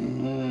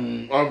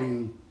mean,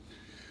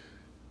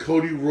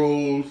 Cody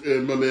Rhodes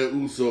and my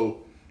man Uso,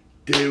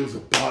 they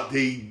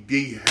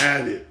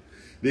had it.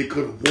 They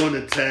could have won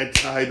the tag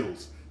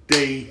titles.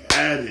 They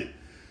had it.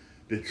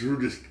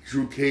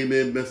 Drew came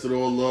in, messed it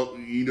all up.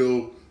 You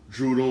know,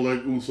 Drew don't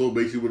like Uso,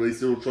 basically, when they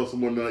still don't trust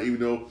him or not, even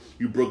though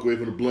you broke away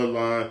from the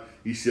bloodline.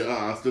 He said,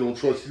 I still don't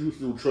trust you,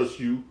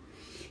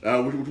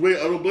 Which way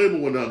I don't blame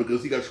him or not,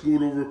 because he got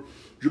screwed over.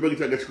 Drew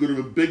McIntyre got screwed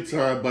over big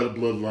time by the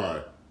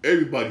bloodline.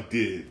 Everybody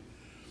did.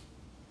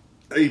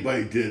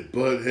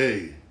 But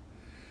hey,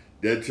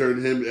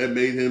 that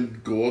made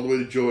him go all the way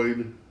to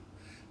join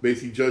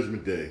basically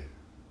Judgment Day.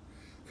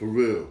 For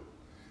real.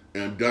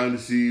 And I'm dying to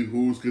see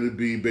who's going to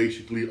be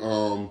basically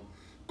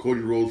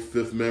Cody Rhodes'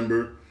 fifth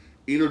member.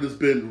 You know, there's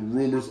been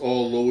rumors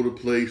all over the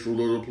place.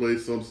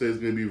 Some say it's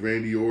going to be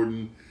Randy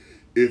Orton.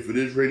 If it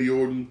is Randy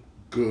Orton,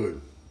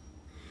 good.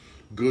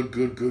 Good.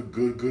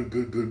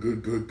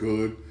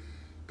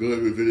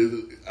 If it is,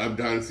 I'm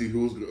dying to see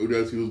who's going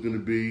to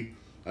be.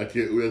 I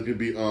can't. That's going to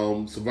be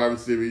Survivor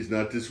Series.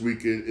 Not this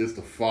weekend. It's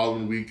the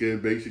following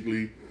weekend,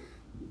 basically.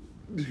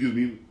 Excuse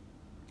me.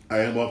 I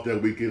am off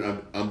that weekend.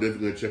 I'm definitely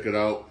going to check it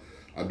out.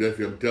 I'm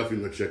definitely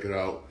going to check it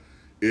out.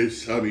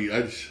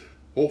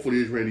 Hopefully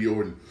it's Randy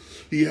Orton.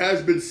 He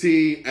has been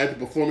seen at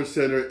the Performance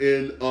Center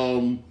in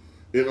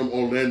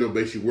Orlando,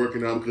 basically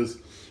working out, because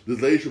the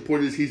latest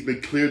report is he's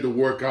been cleared to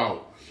work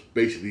out.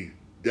 Basically,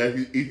 that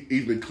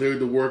he's been cleared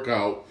to work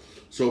out.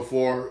 So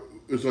far,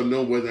 it's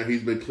unknown whether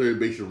he's been cleared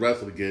basically to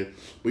wrestle again,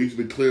 but he's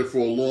been cleared for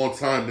a long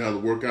time now to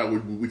work out,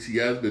 which he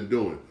has been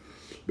doing.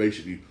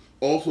 Basically,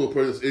 also a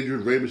person's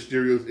injured. Rey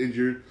Mysterio's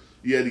injured.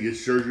 He had to get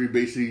surgery.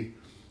 Basically,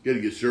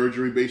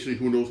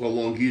 who knows how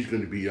long he's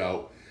going to be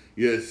out.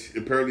 Yes,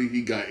 apparently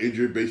he got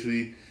injured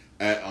basically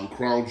at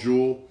Crown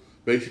Jewel,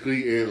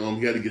 basically, and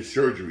he had to get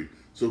surgery.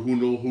 So who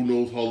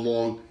knows how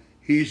long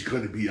he's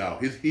going to be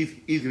out. He's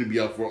going to be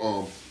out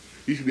for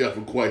he should be out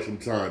for quite some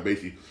time.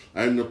 Basically,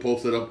 I'm going to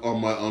post that up on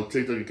my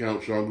TikTok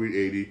account, Sean Green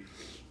 80,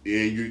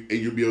 and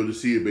you'll be able to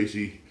see it.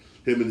 Basically,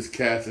 him and his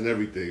cast and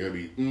everything. I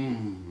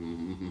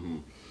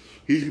mean,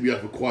 he's going to be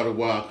out for quite a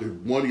while. Because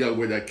one, you got to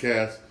wear that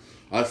cast.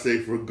 I say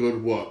for a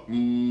good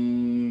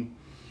 2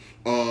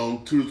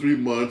 to 3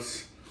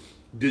 months.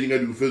 Then you got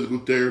to do physical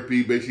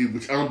therapy, basically,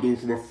 which I'm doing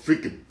for my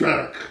freaking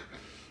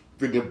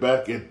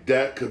back, and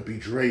that could be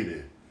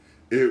draining.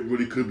 It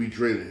really could be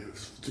draining.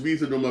 To me,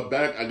 to do my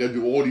back, I got to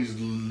do all these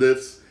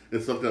lifts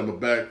and stuff down my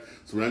back.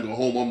 So when I go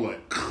home, I'm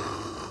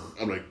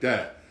like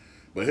that.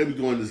 But him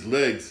doing his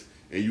legs,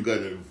 and you got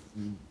to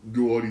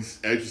do all these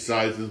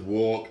exercises,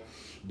 walk,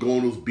 go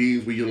on those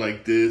beams where you're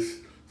like this,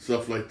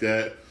 stuff like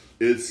that.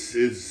 It's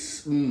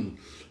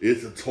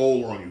a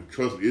toll on you.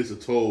 Trust me, it's a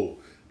toll.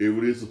 It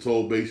really is a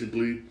toll,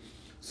 basically.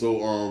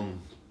 So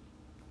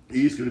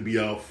he's gonna be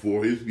out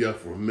for a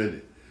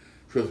minute.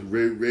 Trust me,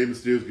 Rey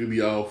Mysterio's gonna be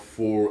out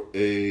for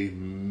a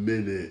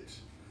minute.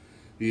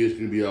 He's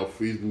gonna be out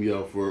for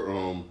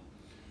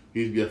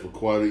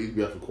quite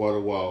a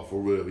while, for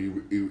real. He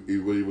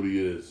really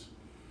is.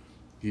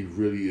 He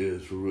really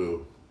is, for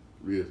real.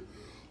 He is.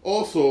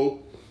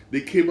 Also,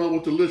 they came out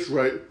with the list,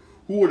 right?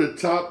 Who are the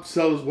top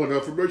sellers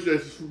for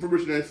merchandise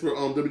for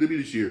WWE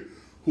this year?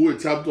 Who are the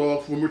top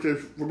dogs for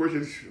merchandise for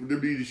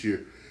WWE this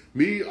year?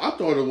 Me, I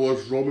thought it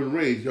was Roman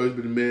Reigns. He's always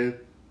been the man.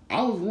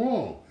 I was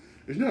wrong.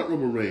 It's not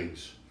Roman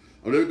Reigns.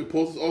 I'm never going to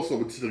post this also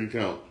on my TikTok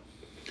account.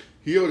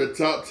 Here are the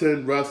top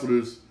 10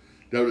 wrestlers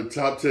that were the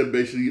top 10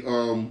 basically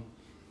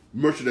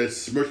merchandise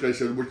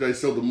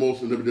sold the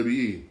most in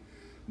WWE.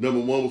 Number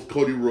 1 was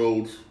Cody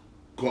Rhodes.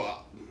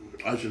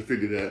 I should have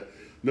figured that.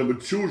 Number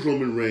 2 is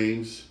Roman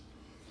Reigns.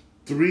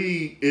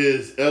 3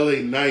 is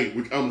LA Knight,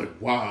 which I'm like,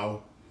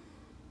 wow.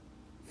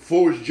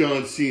 4 is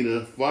John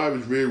Cena. 5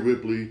 is Rhea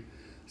Ripley.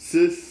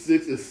 6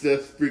 is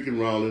Seth freaking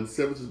Rollins.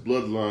 7 is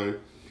Bloodline.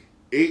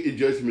 8 is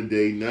Judgment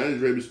Day. 9 is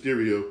Rey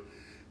Mysterio.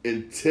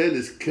 And 10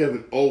 is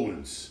Kevin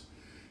Owens.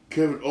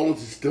 Kevin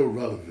Owens is still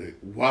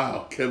relevant.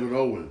 Wow, Kevin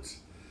Owens.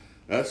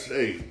 That's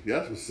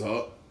what's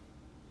up.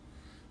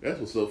 That's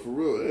what's up for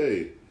real.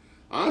 Hey,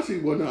 honestly,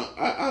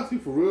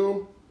 for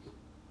real,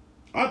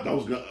 I thought I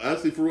was gonna,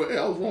 hey,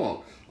 I was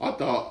wrong. I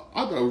thought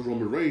it was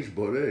Roman Reigns,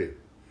 but hey,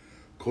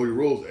 Cody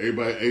Rhodes.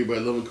 Everybody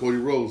loving Cody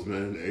Rhodes,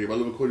 man. Everybody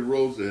loving Cody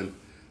Rhodes, and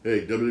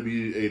hey,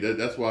 WWE. Hey,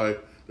 that's why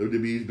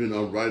WWE's been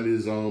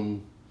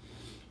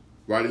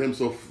riding him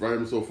so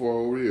far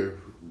over here.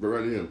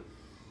 Riding him.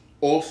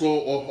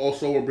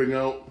 Also, we'll bring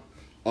out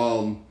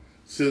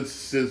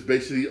since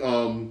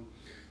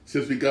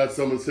we got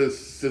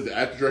since the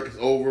actor strike is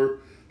over,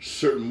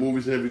 certain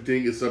movies and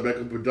everything is back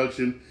in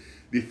production.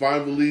 They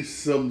finally released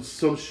some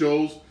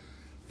shows.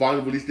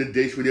 Finally released the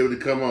dates where they were to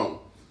come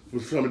out.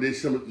 Some of the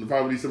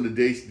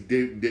dates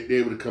they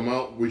able to come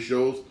out with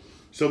shows.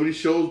 Some of these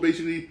shows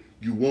basically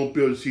you won't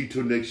be able to see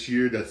till next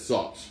year. That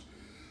sucks.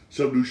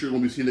 Some of these shows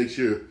won't be seen next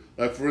year.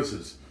 Like for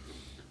instance,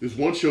 there's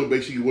one show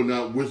basically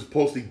we're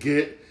supposed to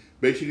get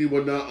but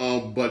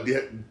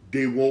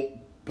they won't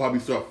probably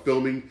start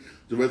filming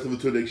the rest of it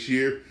till next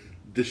year.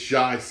 The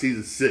Chi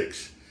season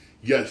 6.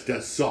 Yes,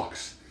 that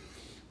sucks.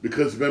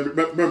 Because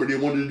remember they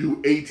wanted to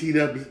do 18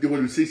 episodes. They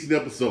wanted to do 16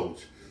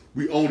 episodes.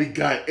 We only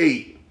got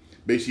 8,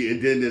 basically,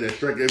 and then that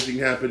strike, everything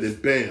happened, and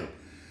bam,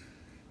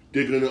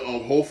 they're gonna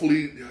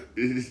hopefully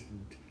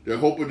they're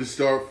hoping to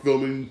start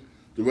filming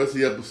the rest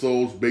of the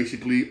episodes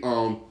basically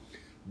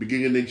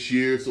beginning of next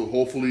year. So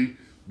hopefully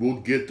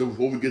we'll get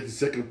the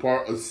second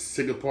part of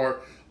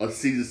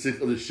season 6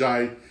 of the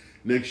Chi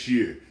next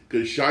year.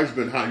 Because Chi's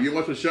been hot. You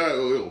watch the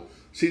Chi?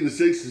 Season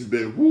 6 has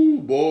been woo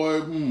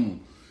boy.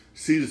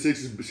 Season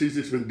 6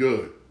 has been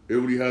good. It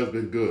really has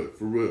been good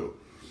for real.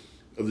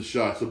 Of the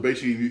Chi. So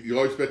basically,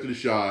 you're expecting the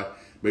Chi.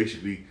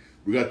 Basically,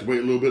 we got to wait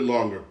a little bit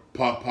longer.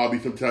 Probably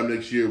sometime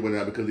next year when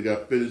because they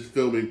got finished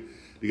filming.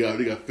 They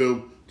got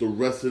filmed the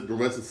rest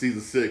of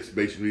season 6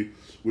 basically,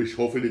 which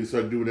hopefully they can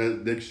start doing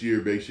that next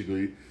year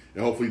basically,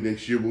 and hopefully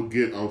next year we'll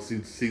get on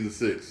season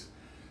 6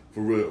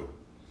 for real.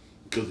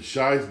 Because the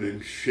Chi's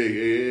been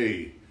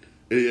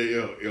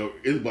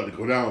it's about to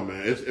go down,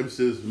 man. It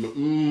says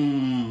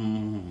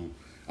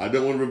I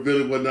don't want to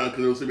reveal it whatnot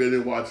because somebody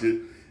didn't watch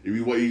it. If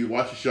you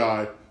watch the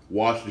Chi,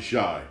 watch the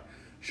Chi.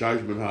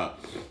 Chi's been hot.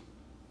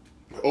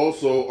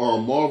 Also,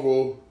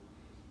 Marvel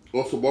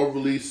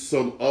released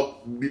some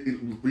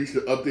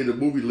updated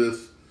movie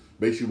list.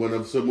 Basically, one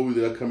of some movies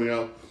that are coming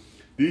out.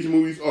 These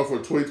movies are for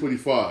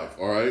 2025.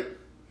 All right.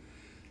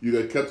 You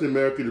got Captain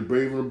America: the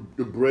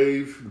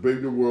Brave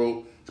New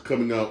World. It's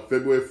coming out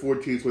February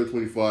 14th,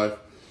 2025.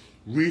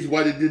 Reason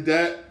why they did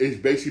that is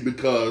basically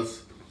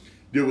because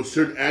there were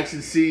certain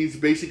action scenes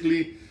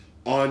basically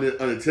on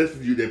the test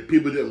review that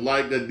people didn't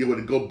like, that they want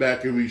to go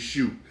back and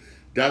reshoot.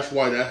 That's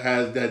why that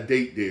has that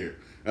date there.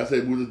 I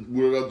said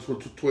we're up to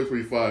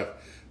 2025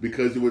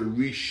 because they would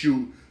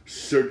reshoot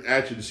certain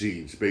action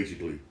scenes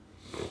basically.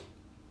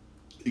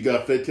 You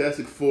got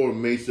Fantastic Four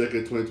May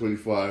 2nd,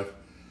 2025.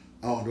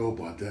 I don't know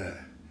about that.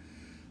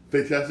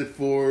 Fantastic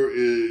Four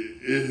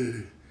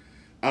is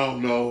I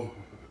don't know.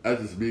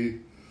 That's just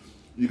me.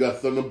 You got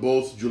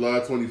Thunderbolts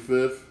July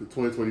 25th,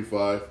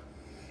 2025.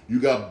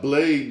 You got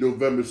Blade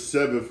November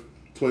 7th,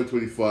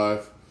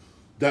 2025.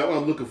 That one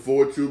I'm looking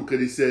forward to because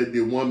they said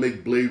they want to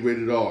make Blade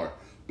rated R.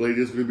 Blade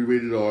is going to be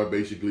rated R,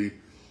 basically.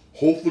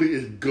 Hopefully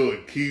it's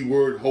good.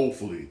 Keyword,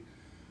 hopefully.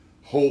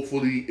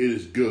 Hopefully it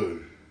is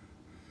good.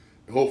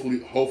 Hopefully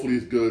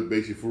it's good,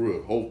 basically, for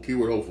real.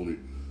 Keyword, hopefully.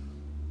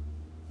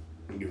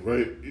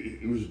 Right?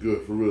 It was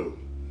good, for real.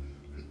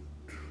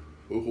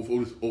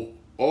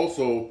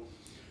 Also,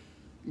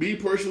 me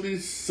personally,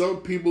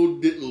 some people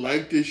didn't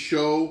like this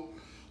show.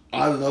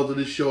 I love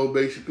this show,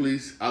 basically.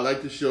 I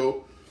like the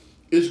show.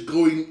 It's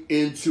going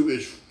into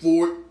its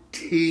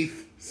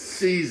 14th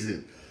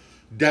season.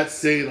 That's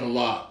saying a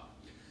lot.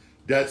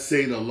 That's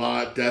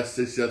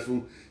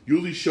successful.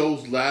 Usually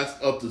shows last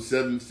up to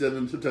seven,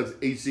 sometimes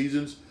 8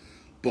 seasons.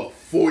 But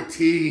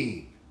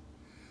 14.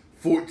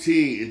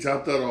 And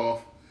top that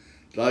off,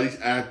 a lot of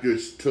these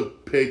actors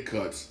took pay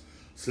cuts.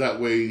 So that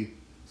way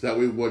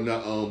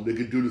whatnot, they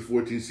could do this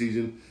 14th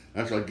season.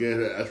 That's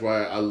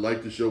why I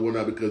like the show,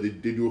 whatnot, because they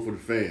do it for the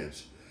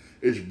fans.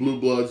 It's Blue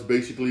Bloods,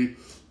 basically.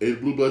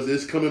 And Blue Bloods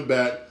is coming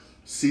back,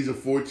 season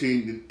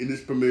 14, and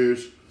this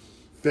premieres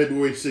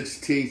February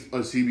 16th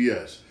on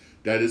CBS.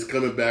 That is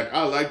coming back.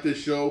 I like this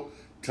show.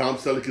 Tom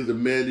Selleck is the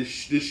man. This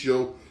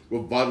show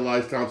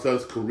revitalized Tom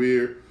Selleck's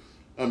career.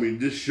 I mean,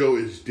 this show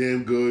is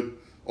damn good.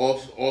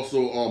 Also,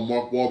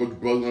 Mark Wahlberg's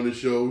brother on the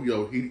show.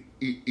 Yo, he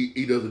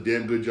does a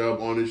damn good job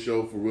on this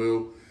show, for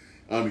real.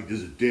 I mean,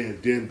 does a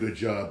damn good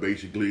job,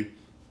 basically.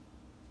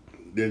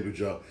 Damn good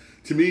job.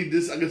 To me,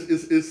 this, I guess,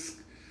 it's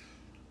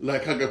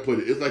like, how can I put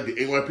it? It's like the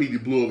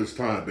NYPD Blue of its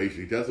time,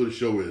 basically. That's what the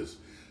show is.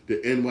 The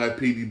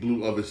NYPD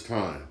Blue of its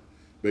time,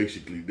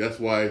 basically. That's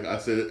why I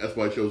said it. That's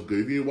why the show's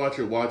good. If you didn't watch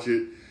it, watch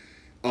it.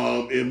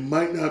 It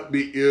might not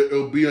be.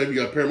 It'll be on. You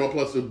got Paramount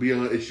Plus.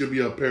 It should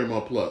be on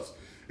Paramount Plus.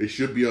 It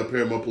should be on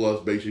Paramount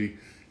Plus. Basically,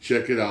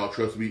 check it out.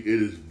 Trust me, it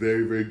is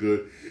very, very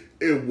good.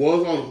 It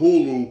was on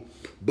Hulu,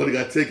 but it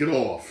got taken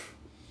off.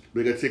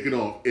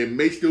 It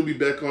may still be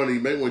back on. You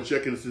might want to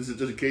check it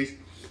just in case,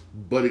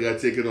 but it got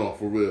taken off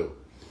for real.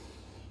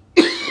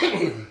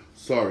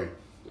 Sorry.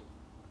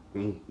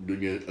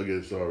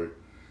 Again, sorry.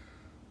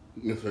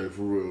 Sorry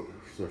for real.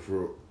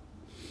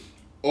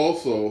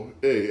 Also,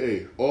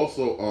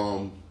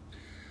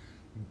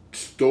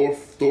 Thor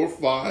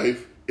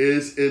 5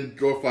 is in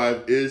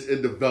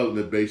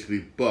development,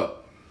 basically,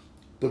 but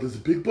there's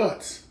big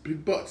buts.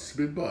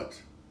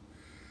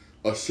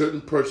 A certain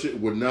person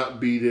would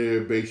not be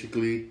there,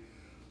 basically.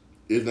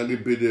 Is not going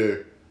to be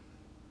there.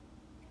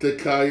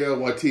 Taika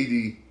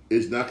Waititi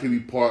is not going to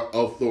be part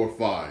of Thor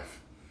 5.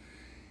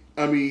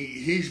 I mean,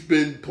 he's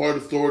been part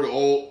of Thor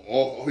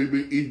he's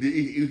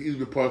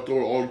been part of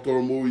Thor, all the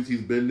Thor movies.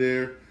 He's been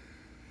there.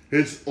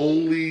 The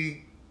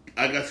only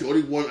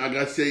one I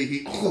gotta say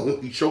he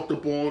choked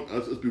up on,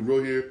 let's be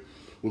real here,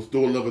 was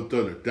Thor Love and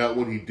Thunder. That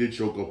one he did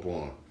choke up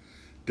on.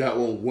 That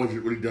one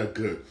wasn't really that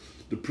good.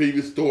 The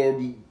previous Thor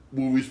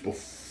movies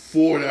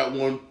before that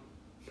one,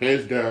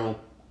 hands down,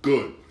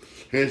 good.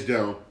 He's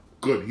done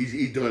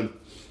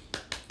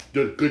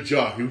a good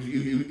job. He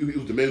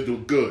was the man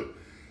doing good.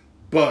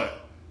 But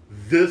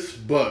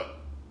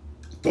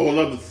Thor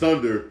Love and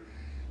Thunder,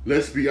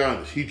 let's be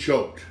honest, he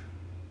choked.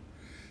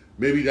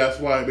 Maybe that's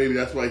why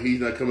he's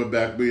not coming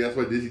back. Maybe that's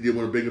why Disney didn't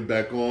want to bring him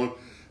back on,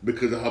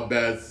 because of how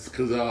bad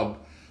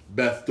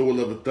Thor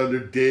Love and Thunder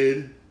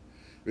did.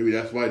 Maybe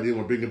that's why they didn't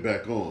want to bring him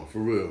back on, for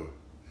real.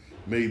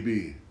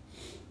 Maybe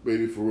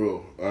for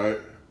real. Alright.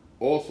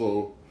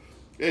 Also,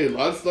 a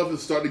lot of stuff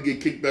is starting to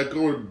get kicked back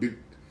on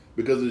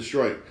because of the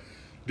strike.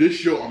 This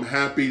show, I'm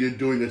happy they're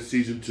doing this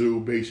season 2,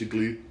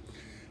 basically.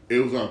 It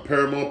was on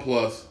Paramount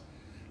Plus.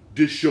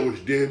 This show is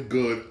damn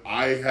good.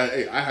 I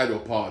had to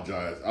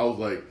apologize. I was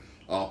like,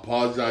 I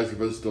apologize for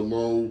Sylvester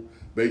Stallone.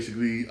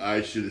 Basically,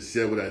 I should have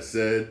said what I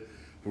said.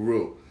 For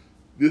real.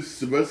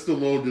 Sylvester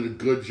Stallone did a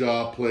good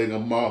job playing a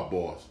mob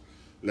boss.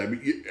 Let me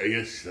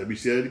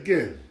say it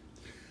again.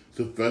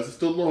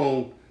 Sylvester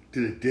Stallone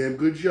did a damn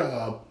good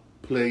job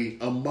playing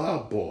a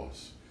mob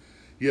boss.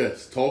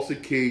 Yes, Tulsa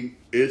King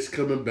is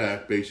coming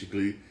back,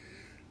 basically.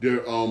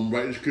 They're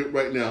writing the script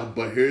right now,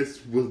 but here's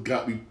what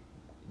got me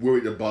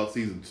worried about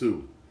season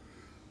 2.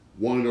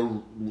 One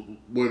of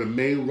the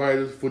main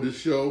writers for this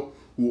show,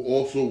 who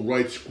also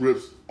writes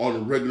scripts on a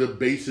regular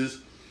basis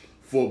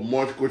for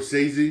Martin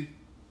Scorsese,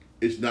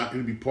 is not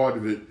going to be part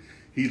of it.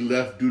 He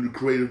left due to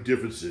creative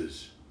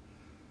differences.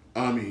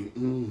 I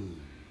mean,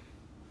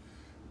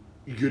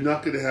 you're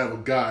not going to have a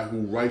guy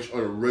who writes on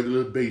a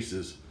regular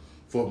basis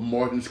for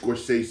Martin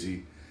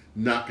Scorsese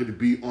not going to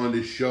be on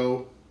this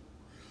show.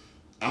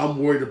 I'm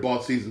worried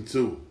about season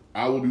 2.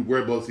 I will be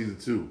worried about season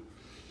 2.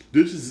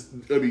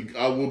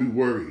 I will be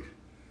worried.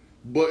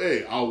 But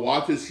hey, I'll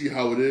watch it, see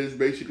how it is,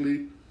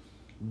 basically.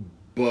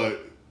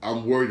 But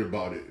I'm worried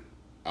about it.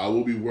 I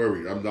will be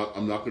worried. I'm not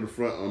gonna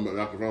front. I'm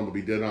gonna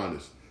be dead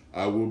honest.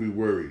 I will be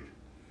worried.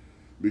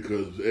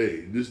 Because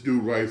hey, this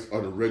dude writes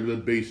on a regular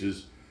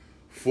basis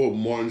for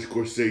Martin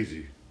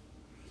Scorsese.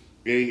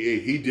 And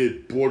he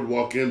did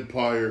Boardwalk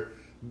Empire,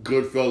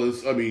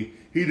 Goodfellas. I mean,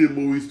 he did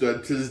movies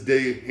that to this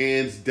day,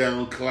 hands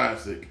down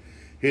classic.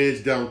 Hands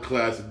down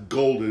classic,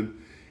 golden.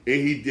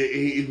 And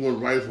he's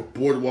one writer for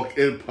Boardwalk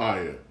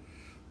Empire.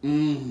 I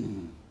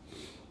mean,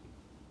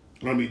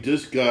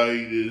 this guy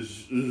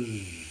is.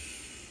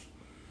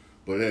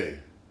 But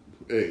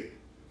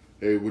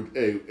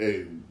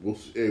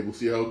we'll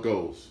see how it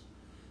goes.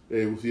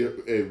 We will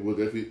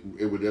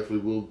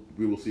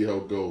see how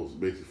it goes.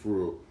 Basically, for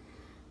real.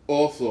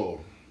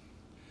 Also,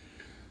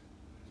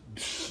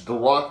 The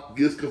Rock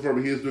gets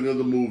confirmed he's doing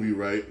another movie,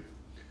 right?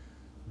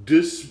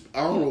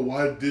 I don't know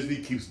why Disney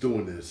keeps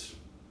doing this.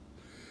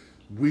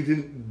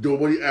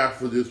 Nobody asked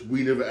for this.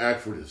 We never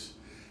asked for this.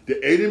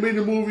 The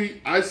animated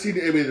movie, I seen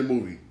the animated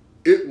movie.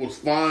 It was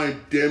fine,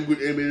 damn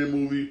good animated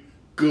movie.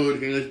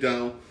 Good, hands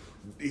down,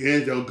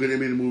 good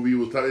animated movie. It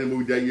was top animated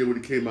movie that year when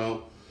it came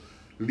out.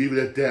 Leave it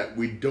at that.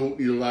 We don't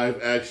need a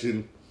live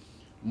action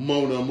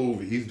Mona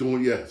movie.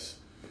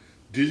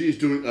 Disney is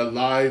doing a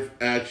live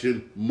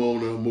action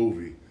Mona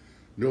movie.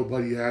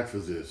 Nobody asked for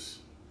this.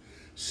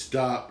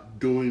 Stop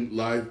doing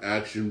live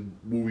action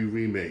movie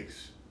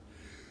remakes.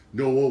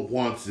 No one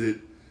wants it.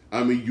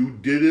 I mean, you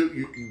did it.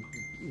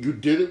 You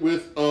did it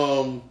with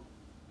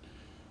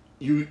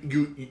You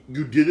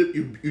did it.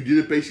 You did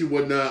it basically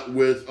whatnot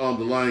with The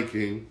Lion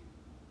King.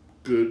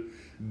 Good.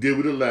 Did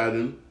with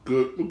Aladdin.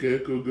 Good. Okay.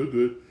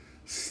 Good.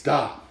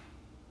 Stop.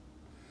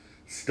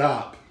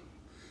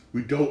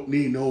 We don't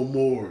need no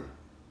more.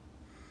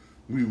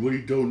 We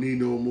really don't need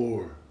no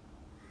more.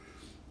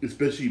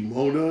 Especially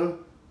Mona,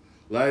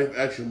 live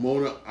action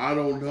Mona. I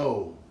don't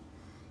know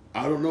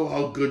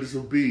how good this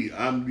will be.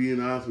 I'm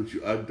being honest with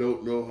you. I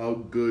don't know how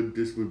good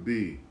this would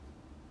be.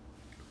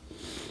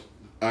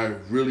 I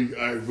really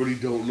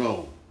don't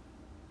know.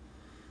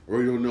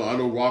 I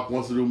know Rock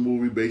wants to do a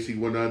movie basically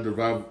whatnot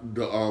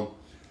to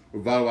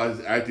revitalize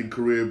his acting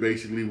career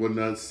basically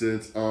whatnot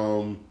since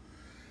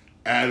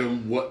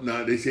Adam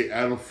whatnot. They say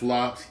Adam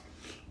flopped.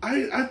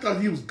 I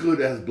thought he was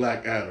good as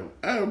Black Adam.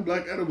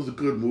 Black Adam was a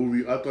good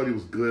movie. I thought he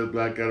was good as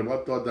Black Adam. I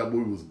thought that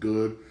movie was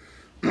good.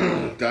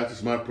 That's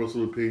just my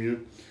personal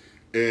opinion.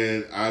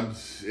 And I don't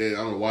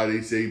know why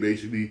they say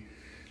basically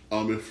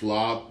it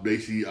flopped.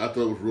 Basically, I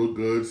thought it was real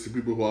good. Some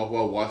people who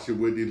I watched it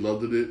with, they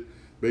loved it.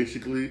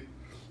 Basically,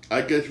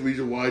 I guess the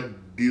reason why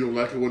they don't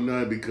like it one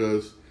night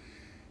because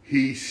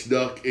he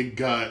snuck and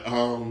got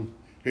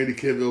Henry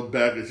Cavill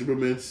back in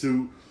Superman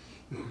suit,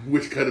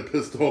 which kind of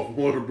pissed off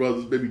Warner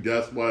Brothers. Maybe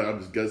that's why. I'm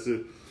just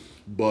guessing.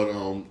 But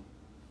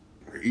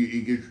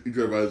he tried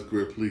to write his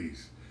career.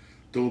 Please,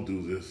 don't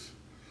do this.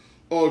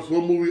 Oh, it's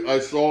one movie I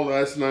saw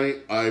last night.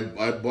 I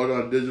bought it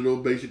on digital,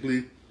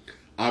 basically.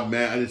 I'm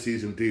mad I didn't see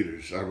it in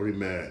theaters. I'm really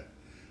mad.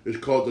 It's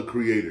called The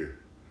Creator.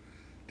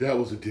 That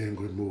was a damn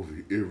good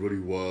movie. It really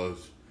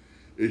was.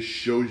 It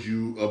shows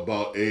you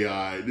about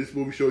AI. This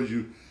movie shows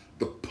you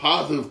the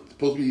positive,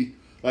 supposed to be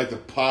like the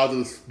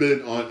positive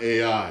spin on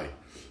AI,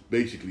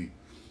 basically.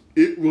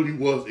 It really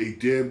was a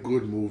damn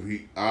good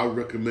movie. I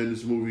recommend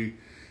this movie.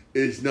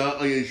 It's not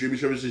on your streaming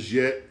services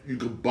yet. You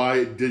can buy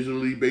it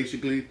digitally,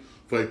 basically,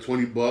 for like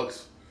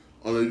 $20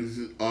 on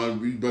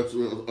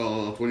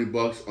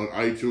 $20 on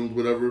iTunes,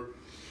 whatever,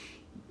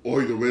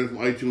 or you can rent it from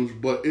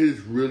iTunes. But it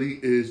really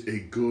is a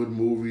good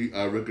movie.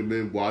 I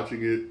recommend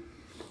watching it.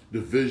 The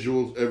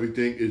visuals,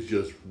 everything is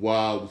just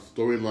wow. The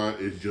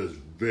storyline is just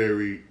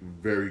very,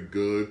 very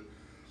good.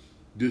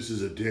 This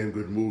is a damn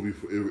good movie.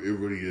 It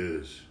really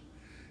is.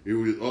 It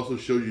really also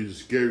shows you the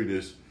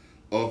scariness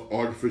of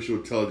artificial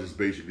intelligence,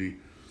 basically,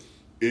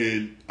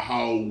 and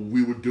how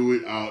we would do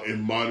it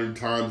in modern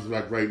times,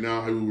 like right now,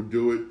 how we would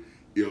do it.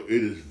 It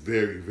is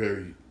very,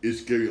 very,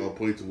 it's scary on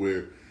points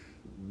where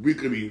we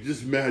could be,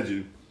 just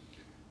imagine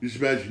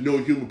no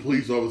human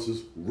police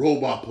officers,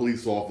 robot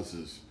police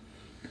officers.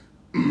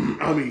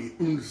 I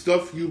mean,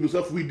 stuff we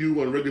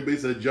do on a regular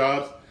basis at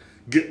jobs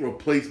get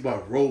replaced by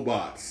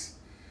robots.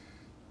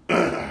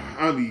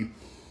 I mean,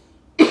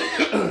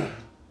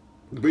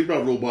 based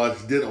on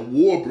robots, then a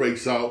war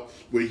breaks out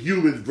with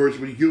humans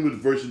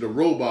versus the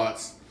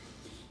robots.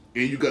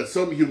 And you got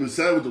some humans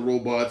side with the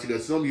robots, you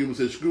got some humans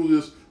that screw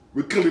this,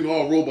 we're killing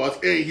all robots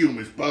and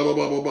humans. Blah blah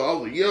blah blah blah. I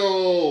was like,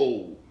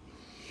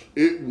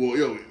 it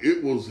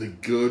was a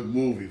good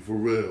movie for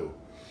real.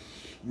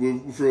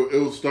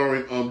 It was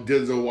starring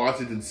Denzel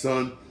Washington's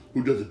son,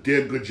 who does a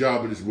damn good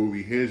job in this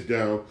movie, hands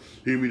down.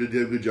 He really did a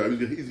damn good job. He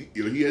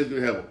is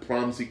going to have a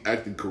promising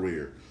acting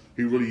career.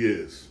 He really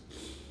is.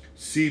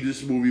 See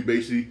this movie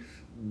basically.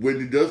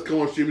 when it does come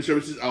on streaming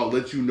services, I'll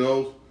let you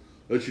know.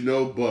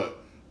 But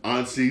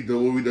honestly, the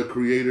movie, The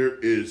Creator,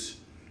 is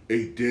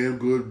a damn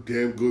good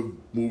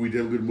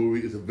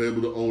movie. It's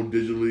available to own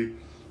digitally.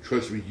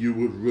 Trust me, you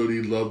would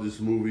really love this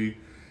movie.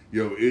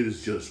 Yo, it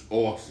is just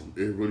awesome.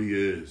 It really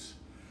is.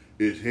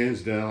 It's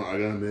hands down, I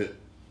gotta admit,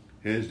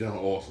 hands down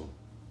awesome.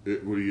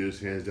 It really is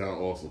hands down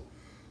awesome.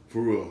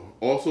 For real.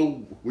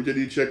 Also, which I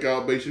need to check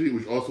out basically,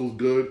 which also is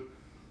good,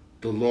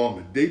 The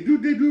Lawman. They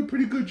do a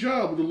pretty good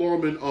job with The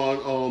Lawman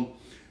on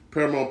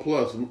Paramount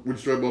Plus, which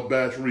is about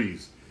Bash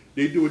Reeves.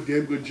 They do a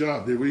damn good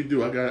job. They really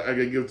do. I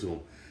gotta give it to them.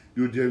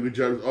 Do a damn good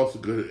job. It's also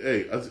good.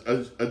 Hey,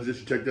 I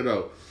just check that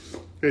out.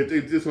 Hey,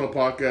 this is my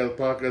podcast.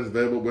 Podcast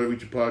available wherever you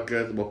get your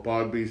podcast. I'm on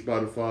Podbean,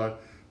 Spotify,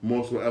 I'm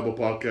also on Apple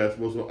Podcasts,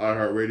 I'm also on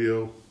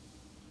iHeartRadio.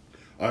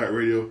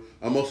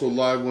 I'm also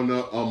live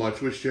on my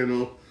Twitch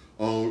channel.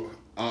 I'm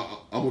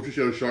on Twitch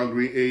channel Sean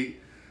Green 8.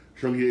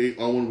 Sean Green 8,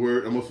 all one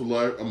word. I'm also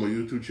live on my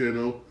YouTube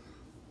channel.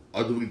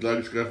 I'll do like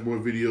and subscribe for more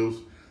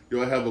videos.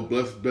 Yo, I have a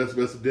blessed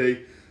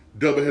day.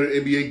 Doubleheader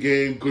NBA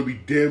game, gonna be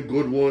damn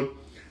good one.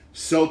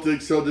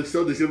 Celtics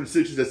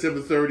 76ers at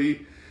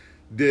 7:30.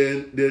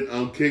 Then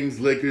Kings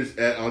Lakers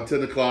at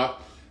 10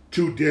 o'clock.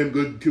 Two damn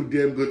good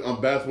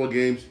basketball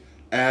games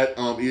at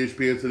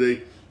ESPN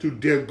today. Two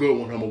damn good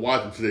ones. I'm gonna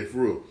watch them today for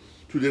real.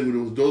 Two damn good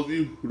ones. Those of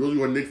you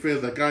who are Knicks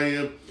fans like I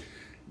am,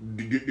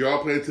 you're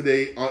all playing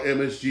today on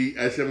MSG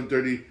at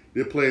 7:30.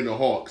 They're playing the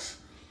Hawks.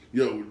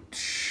 Yo,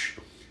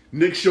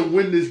 Knicks should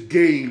win this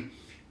game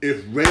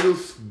if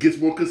Reynolds gets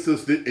more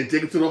consistent and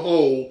take it to the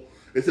hole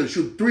instead of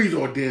shooting threes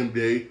all damn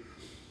day.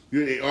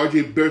 You know,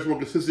 RJ Barrett's more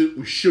consistent.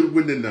 We should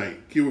win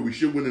tonight. Keyword, we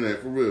should win tonight,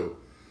 for real.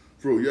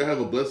 For real. Y'all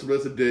have a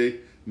blessed day.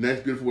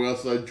 Nice, beautiful weather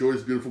outside.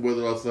 Georgia's beautiful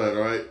weather outside,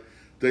 all right?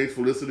 Thanks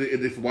for listening and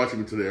thanks for watching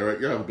me today, all right?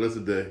 Y'all have a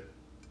blessed day.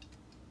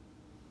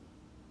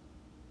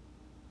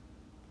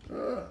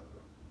 I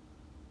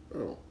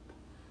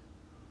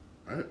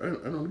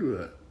don't do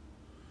that.